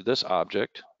to this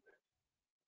object.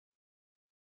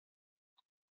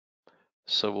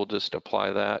 So we'll just apply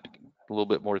that a little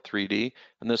bit more 3D.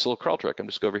 And this little curl trick, I'm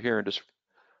just go over here and just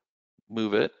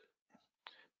move it.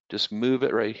 Just move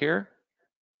it right here.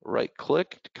 Right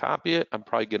click to copy it. I'm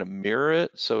probably gonna mirror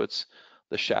it so it's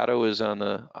the shadow is on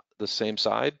the same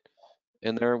side.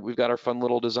 And there we've got our fun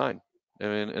little design.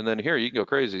 And then here you can go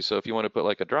crazy. So if you want to put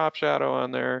like a drop shadow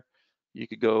on there, you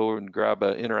could go and grab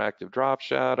an interactive drop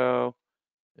shadow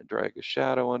and drag a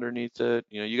shadow underneath it.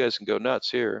 You know, you guys can go nuts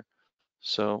here.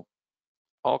 So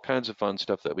all kinds of fun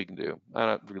stuff that we can do. I'm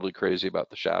not really crazy about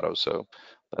the shadow, so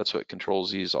that's what Control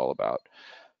Z is all about.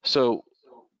 So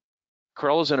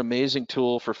Corel is an amazing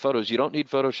tool for photos. You don't need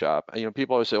Photoshop. You know,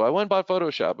 people always say, "Well, I went and bought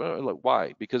Photoshop." Like,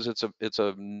 why? Because it's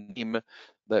a name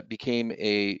that became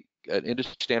an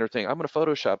industry standard thing. I'm going to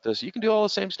Photoshop this. You can do all the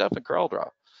same stuff in CorelDRAW.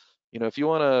 You know, if you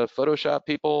want to Photoshop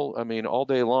people, I mean, all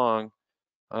day long.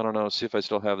 I don't know. See if I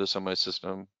still have this on my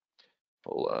system.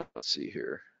 Hold on. Let's see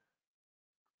here.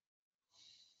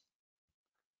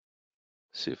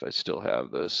 See if I still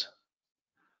have this.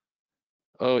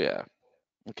 Oh yeah.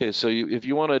 Okay, so if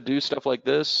you want to do stuff like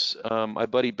this, my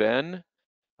buddy Ben,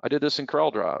 I did this in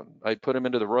CorelDRAW. I put him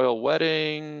into the royal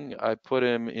wedding. I put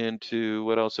him into,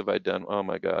 what else have I done? Oh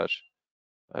my gosh,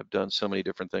 I've done so many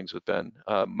different things with Ben.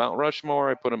 Mount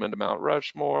Rushmore, I put him into Mount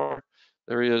Rushmore.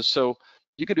 There he is. So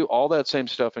you can do all that same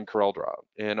stuff in CorelDRAW.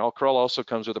 And Corel also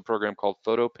comes with a program called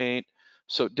Photo Paint.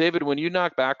 So David, when you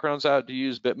knock backgrounds out, do you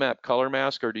use Bitmap Color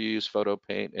Mask or do you use Photo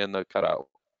Paint and the cutout?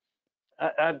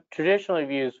 I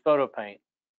traditionally use Photo Paint.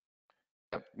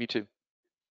 Yeah, me too.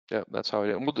 Yeah, that's how I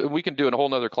do it. We can do a whole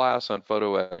nother class on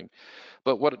photo editing.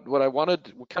 But what I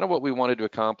wanted, kind of what we wanted to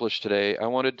accomplish today, I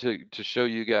wanted to show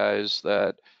you guys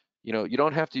that, you know, you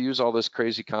don't have to use all this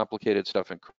crazy complicated stuff.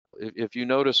 And if you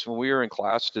notice when we were in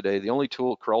class today, the only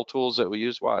Corel tools that we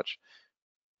use, watch,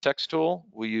 text tool,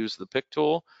 we use the pick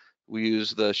tool, we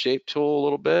use the shape tool a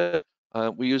little bit.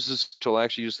 We use this tool,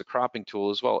 actually use the cropping tool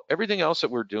as well. Everything else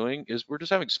that we're doing is we're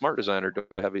just having Smart Designer do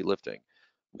heavy lifting.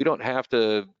 We don't have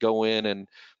to go in and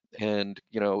And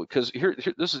because here,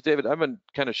 this is David. I've been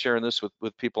kind of sharing this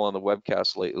with people on the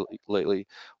webcast lately.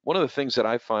 One of the things that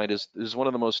I find is one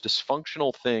of the most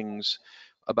dysfunctional things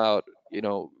about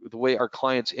the way our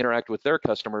clients interact with their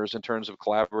customers in terms of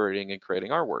collaborating and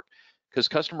creating artwork, because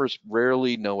customers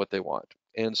rarely know what they want.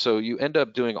 And so you end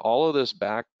up doing all of this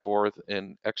back and forth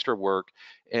and extra work,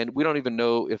 and we don't even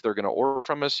know if they're going to order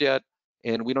from us yet,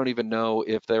 and we don't even know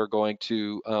if they're going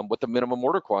to what the minimum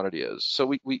order quantity is.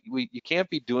 So you can't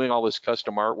be doing all this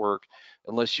custom artwork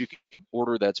unless you can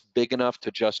order that's big enough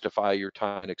to justify your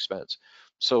time and expense.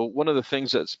 So one of the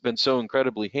things that's been so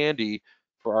incredibly handy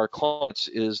for our clients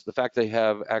is the fact they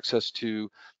have access to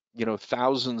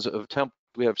thousands of templates.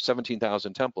 We have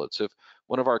 17,000 templates. If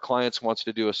one of our clients wants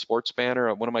to do a sports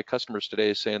banner, one of my customers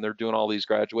today is saying they're doing all these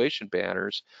graduation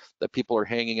banners that people are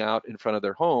hanging out in front of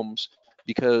their homes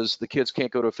because the kids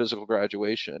can't go to a physical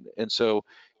graduation. And so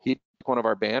he took one of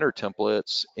our banner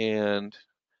templates, and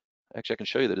actually I can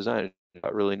show you the design.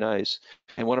 It's really nice.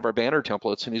 And one of our banner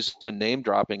templates, and he's name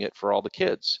dropping it for all the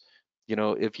kids.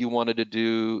 If you wanted to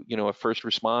do, a first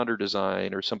responder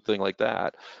design or something like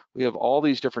that, we have all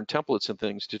these different templates and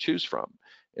things to choose from.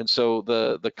 And so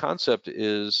the concept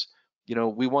is,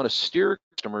 we want to steer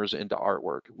customers into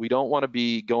artwork. We don't want to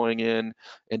be going in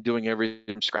and doing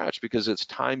everything from scratch because it's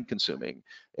time consuming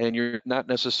and you're not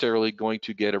necessarily going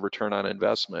to get a return on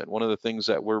investment. One of the things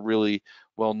that we're really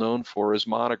well known for is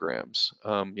monograms.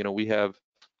 We have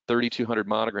 3,200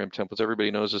 monogram templates.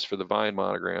 Everybody knows us for the Vine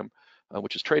monogram,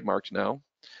 which is trademarked now.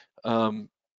 Um,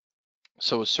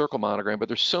 so a circle monogram, but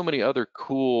there's so many other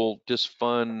cool, just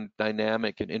fun,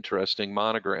 dynamic, and interesting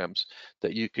monograms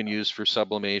that you can use for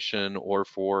sublimation or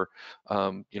for,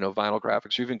 vinyl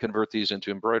graphics, or even convert these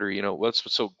into embroidery.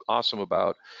 What's so awesome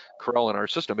about Corel in our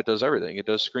system? It does everything. It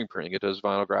does screen printing, it does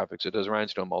vinyl graphics, it does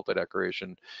rhinestone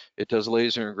multi-decoration, it does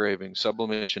laser engraving,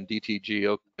 sublimation, DTG,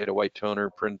 OKI-Data, white toner,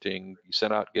 printing. You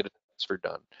send out, get it transferred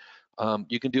done.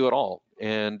 You can do it all.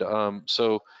 And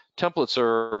so templates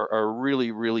are a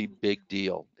really, really big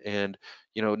deal. And,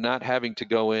 not having to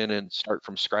go in and start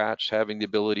from scratch, having the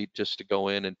ability just to go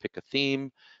in and pick a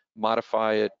theme,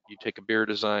 modify it, you take a beer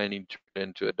design, you turn it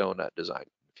into a donut design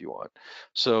if you want.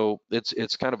 So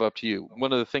it's kind of up to you.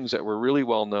 One of the things that we're really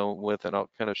well known with, and I'll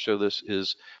kind of show this,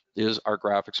 is our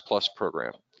Graphics Plus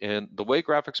program. And the way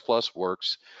Graphics Plus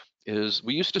works is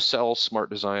we used to sell Smart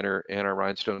Designer and our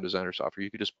Rhinestone Designer software.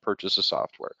 You could just purchase the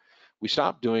software. We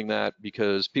stopped doing that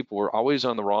because people were always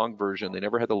on the wrong version. They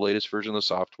never had the latest version of the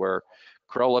software.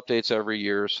 Corel updates every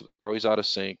year, so they're always out of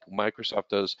sync. Microsoft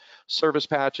does service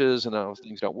patches, and now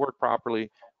things don't work properly.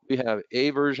 We have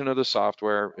a version of the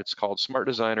software. It's called Smart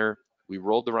Designer. We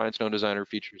rolled the Rhinestone Designer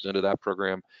features into that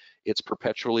program. It's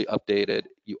perpetually updated.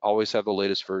 You always have the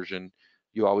latest version.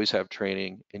 You always have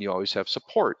training, and you always have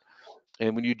support.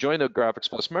 And when you join the Graphics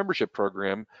Plus membership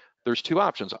program, there's two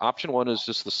options. Option one is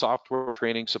just the software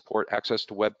training support, access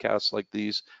to webcasts like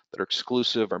these that are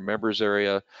exclusive, our members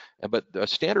area. But a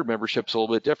standard membership's a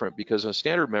little bit different because a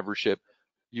standard membership,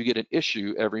 you get an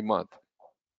issue every month.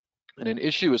 And an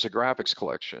issue is a graphics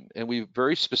collection. And we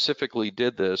very specifically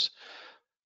did this.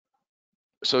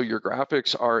 So your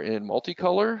graphics are in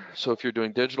multicolor. So if you're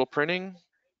doing digital printing,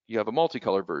 you have a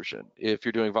multicolor version. If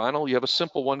you're doing vinyl, you have a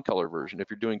simple one color version. If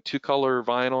you're doing two color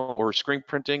vinyl or screen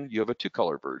printing, you have a two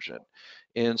color version.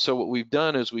 And so what we've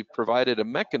done is we've provided a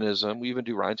mechanism. We even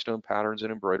do rhinestone patterns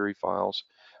and embroidery files.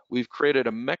 We've created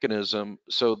a mechanism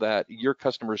so that your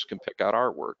customers can pick out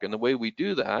artwork. And the way we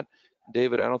do that,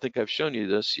 David, I don't think I've shown you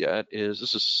this yet, is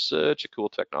this is such a cool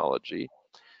technology,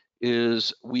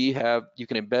 is you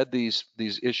can embed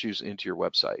these issues into your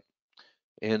website.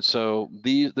 And so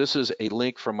this is a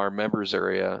link from our members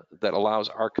area that allows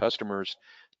our customers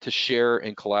to share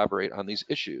and collaborate on these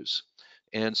issues.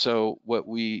 And so what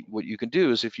you can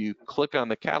do is if you click on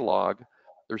the catalog,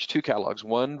 there's two catalogs.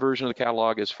 One version of the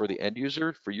catalog is for the end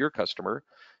user, for your customer,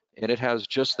 and it has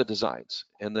just the designs.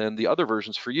 And then the other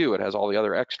version's for you. It has all the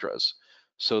other extras.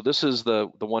 So this is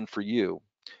the one for you.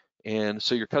 And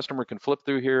so your customer can flip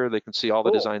through here. They can see all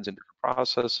the Cool. designs in different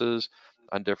processes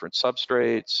on different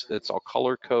substrates. It's all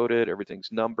color coded.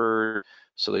 Everything's numbered,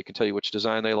 so they can tell you which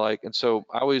design they like. And so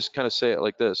I always kind of say it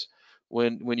like this: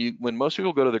 when most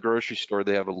people go to the grocery store,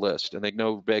 they have a list and they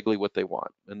know vaguely what they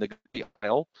want. And they go to the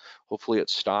aisle. Hopefully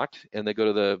it's stocked. And they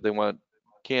go to they want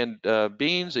canned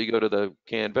beans. You go to the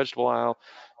canned vegetable aisle.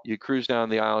 You cruise down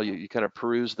the aisle. You kind of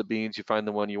peruse the beans. You find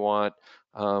the one you want.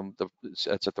 It's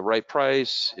at the right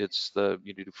price. You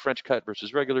do French cut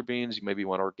versus regular beans. You maybe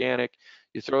want organic.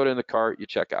 You throw it in the cart, you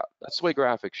check out. That's the way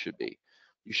graphics should be.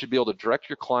 You should be able to direct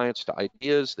your clients to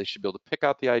ideas. They should be able to pick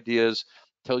out the ideas,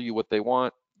 tell you what they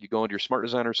want. You go into your Smart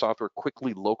Designer software,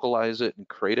 quickly localize it and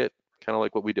create it, kind of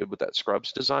like what we did with that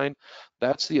Scrubs design.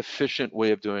 That's the efficient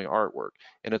way of doing artwork.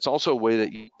 And it's also a way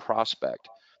that you prospect.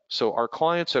 So our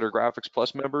clients that are Graphics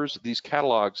Plus members, these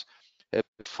catalogs have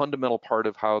a fundamental part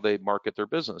of how they market their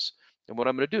business. And what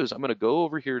I'm going to do is I'm going to go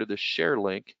over here to the share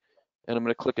link, and I'm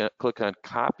going to click on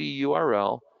copy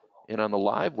URL. And on the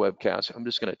live webcast, I'm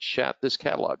just going to chat this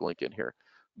catalog link in here.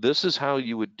 This is how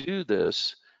you would do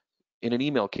this in an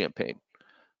email campaign.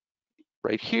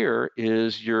 Right here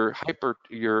is your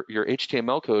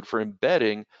HTML code for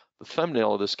embedding the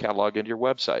thumbnail of this catalog into your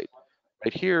website.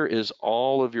 Right here is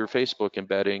all of your Facebook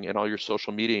embedding and all your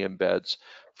social media embeds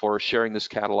for sharing this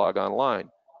catalog online.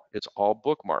 It's all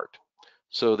bookmarked.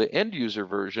 So the end user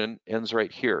version ends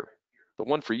right here. The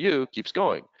one for you keeps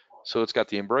going. So it's got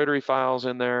the embroidery files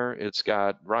in there. It's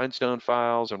got rhinestone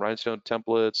files and rhinestone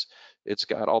templates. It's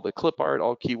got all the clip art,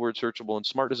 all keyword searchable in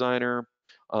Smart Designer.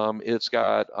 It's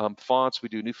got fonts. We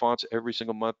do new fonts every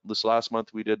single month. This last month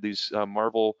we did these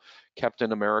Marvel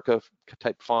Captain America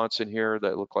type fonts in here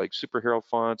that look like superhero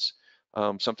fonts.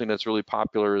 Something that's really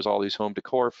popular is all these home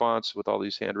decor fonts with all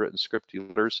these handwritten scripty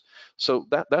letters. So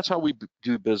that's how we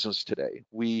do business today.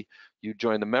 You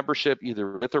join the membership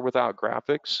either with or without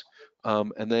graphics,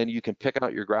 and then you can pick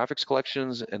out your graphics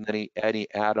collections and then any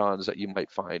add-ons that you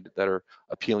might find that are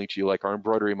appealing to you, like our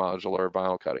embroidery module or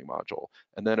vinyl cutting module.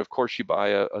 And then of course you buy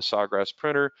a Sawgrass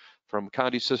printer from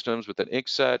Condi Systems with an ink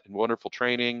set and wonderful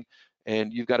training,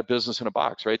 and you've got a business in a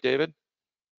box, right, David?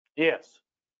 Yes.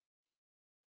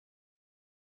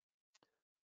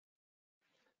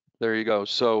 There you go.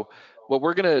 So what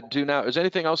we're going to do now, is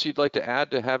anything else you'd like to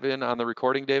add to have in on the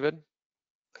recording, David?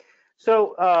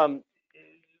 So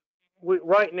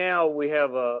right now we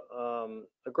have a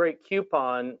great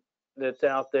coupon that's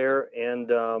out there, and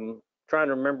trying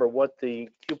to remember what the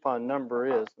coupon number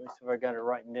is. Let me see if I got it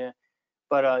right now.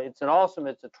 But it's a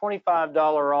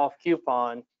 $25 off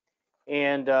coupon,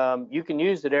 and you can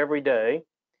use it every day.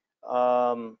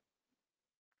 Let's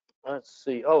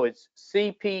see. Oh, it's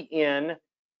CPN.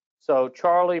 So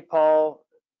Charlie Paul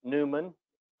Newman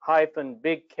hyphen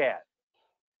Big Cat.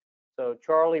 So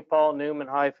Charlie Paul Newman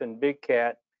hyphen Big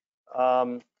Cat.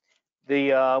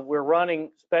 We're running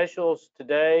specials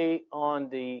today on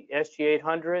the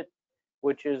SG800,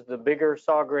 which is the bigger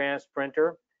Sawgrass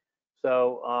printer.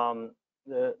 So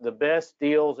the best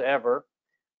deals ever.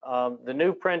 The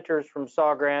new printers from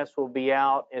Sawgrass will be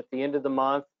out at the end of the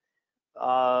month.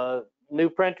 New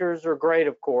printers are great,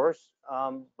 of course,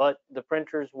 but the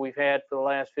printers we've had for the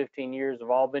last 15 years have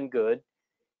all been good.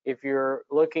 If you're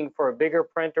looking for a bigger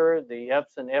printer, the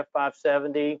Epson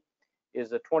F570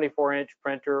 is a 24-inch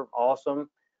printer, awesome.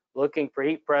 Looking for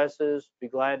heat presses, be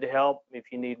glad to help. If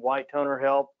you need white toner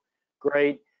help,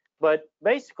 great. But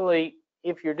basically,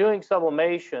 if you're doing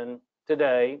sublimation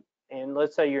today, and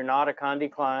let's say you're not a Condi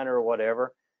client or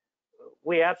whatever,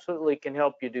 we absolutely can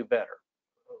help you do better.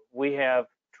 We have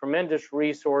tremendous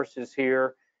resources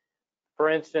here. For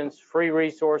instance, free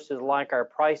resources like our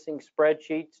pricing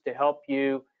spreadsheets to help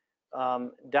you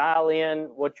dial in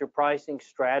what your pricing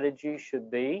strategy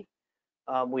should be.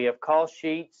 We have cost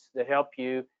sheets that help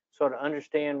you sort of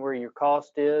understand where your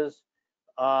cost is.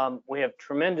 We have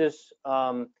tremendous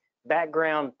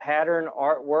background pattern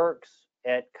artworks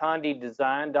at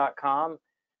condidesign.com.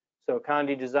 So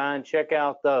Condi Design, check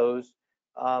out those.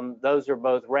 Those are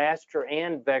both raster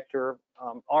and vector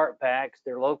art packs.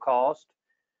 They're low cost.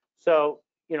 So,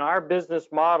 our business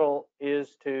model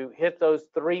is to hit those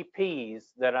 3 Ps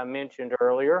that I mentioned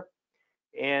earlier.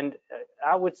 And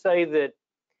I would say that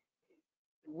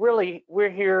really we're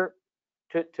here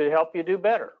to help you do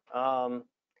better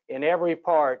in every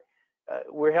part.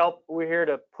 We're here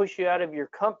to push you out of your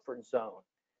comfort zone.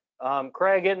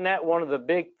 Craig, isn't that one of the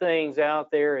big things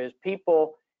out there is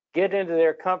people get into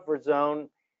their comfort zone,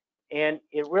 and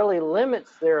it really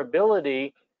limits their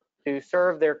ability to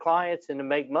serve their clients and to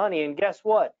make money. And guess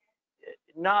what?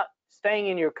 Not staying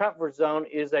in your comfort zone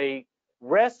is a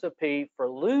recipe for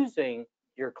losing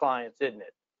your clients, isn't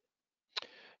it?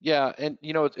 Yeah, and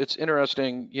it's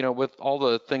interesting, with all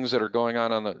the things that are going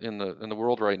on in the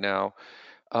world right now.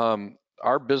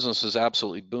 Our business is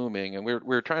absolutely booming, and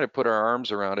we're trying to put our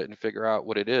arms around it and figure out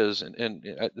what it is. And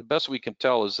the best we can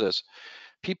tell is this: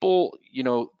 people,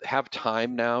 have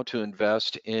time now to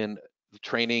invest in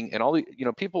training, and all the,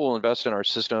 people will invest in our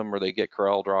system, or they get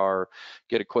CorelDRAW or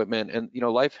get equipment, and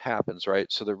life happens,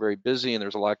 right? So they're very busy, and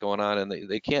there's a lot going on, and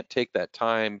they can't take that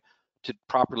time to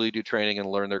properly do training and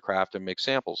learn their craft and make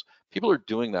samples. People are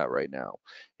doing that right now,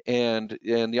 And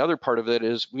the other part of it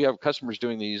is we have customers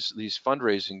doing these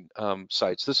fundraising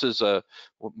sites. This is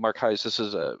Mark Hayes. This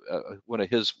is one of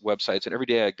his websites, and every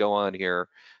day I go on here,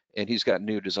 and he's got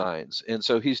new designs. And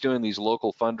so he's doing these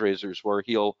local fundraisers where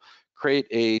he'll create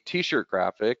a T-shirt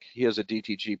graphic. He has a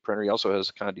DTG printer. He also has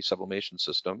a Condi sublimation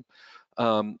system,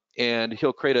 and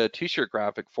he'll create a T-shirt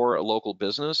graphic for a local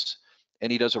business.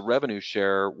 And he does a revenue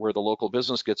share where the local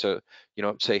business gets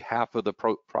say half of the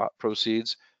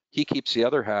proceeds. He keeps the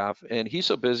other half, and he's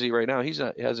so busy right now.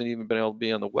 Hasn't even been able to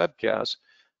be on the webcast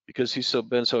because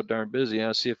been so darn busy.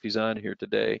 I'll see if he's on here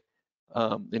today.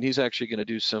 And he's actually going to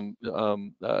do some.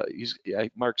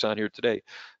 Mark's on here today.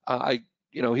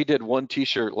 He did one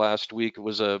T-shirt last week. It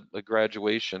was a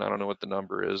graduation. I don't know what the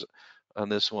number is on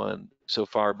this one so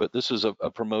far, but this is a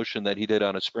promotion that he did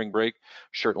on a spring break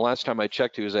shirt. And last time I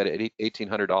checked, he was at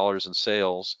 $1,800 in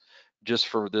sales just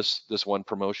for this one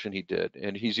promotion he did.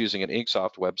 And he's using an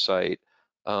Inksoft website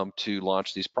to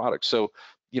launch these products. So,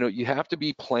 you have to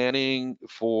be planning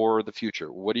for the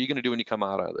future. What are you going to do when you come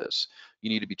out of this? You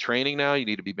need to be training now. You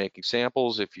need to be making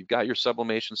samples. If you've got your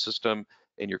sublimation system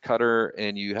and your cutter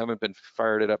and you haven't been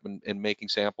fired it up and making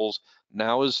samples,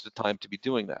 now is the time to be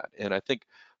doing that. And I think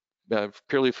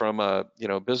purely from a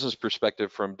business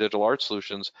perspective from Digital Art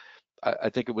Solutions, I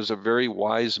think it was a very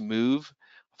wise move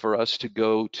for us to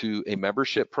go to a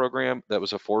membership program that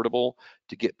was affordable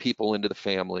to get people into the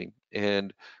family.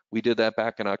 And we did that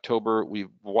back in October. We've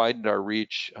widened our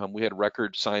reach. We had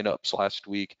record signups last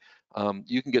week.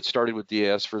 You can get started with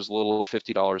DAS for as little as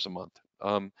 $50 a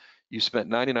month. You spent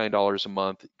 $99 a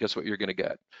month. Guess what you're going to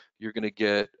get? You're going to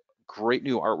get great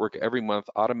new artwork every month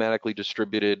automatically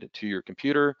distributed to your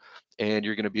computer, and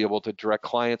you're going to be able to direct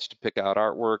clients to pick out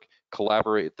artwork,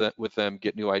 collaborate with them,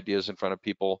 get new ideas in front of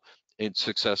people, and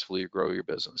successfully grow your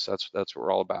business. That's what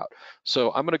we're all about.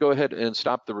 So I'm going to go ahead and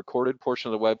stop the recorded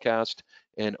portion of the webcast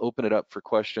and open it up for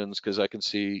questions because I can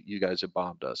see you guys have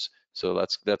bombed us. So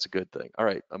that's a good thing. All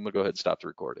right, I'm going to go ahead and stop the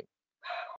recording.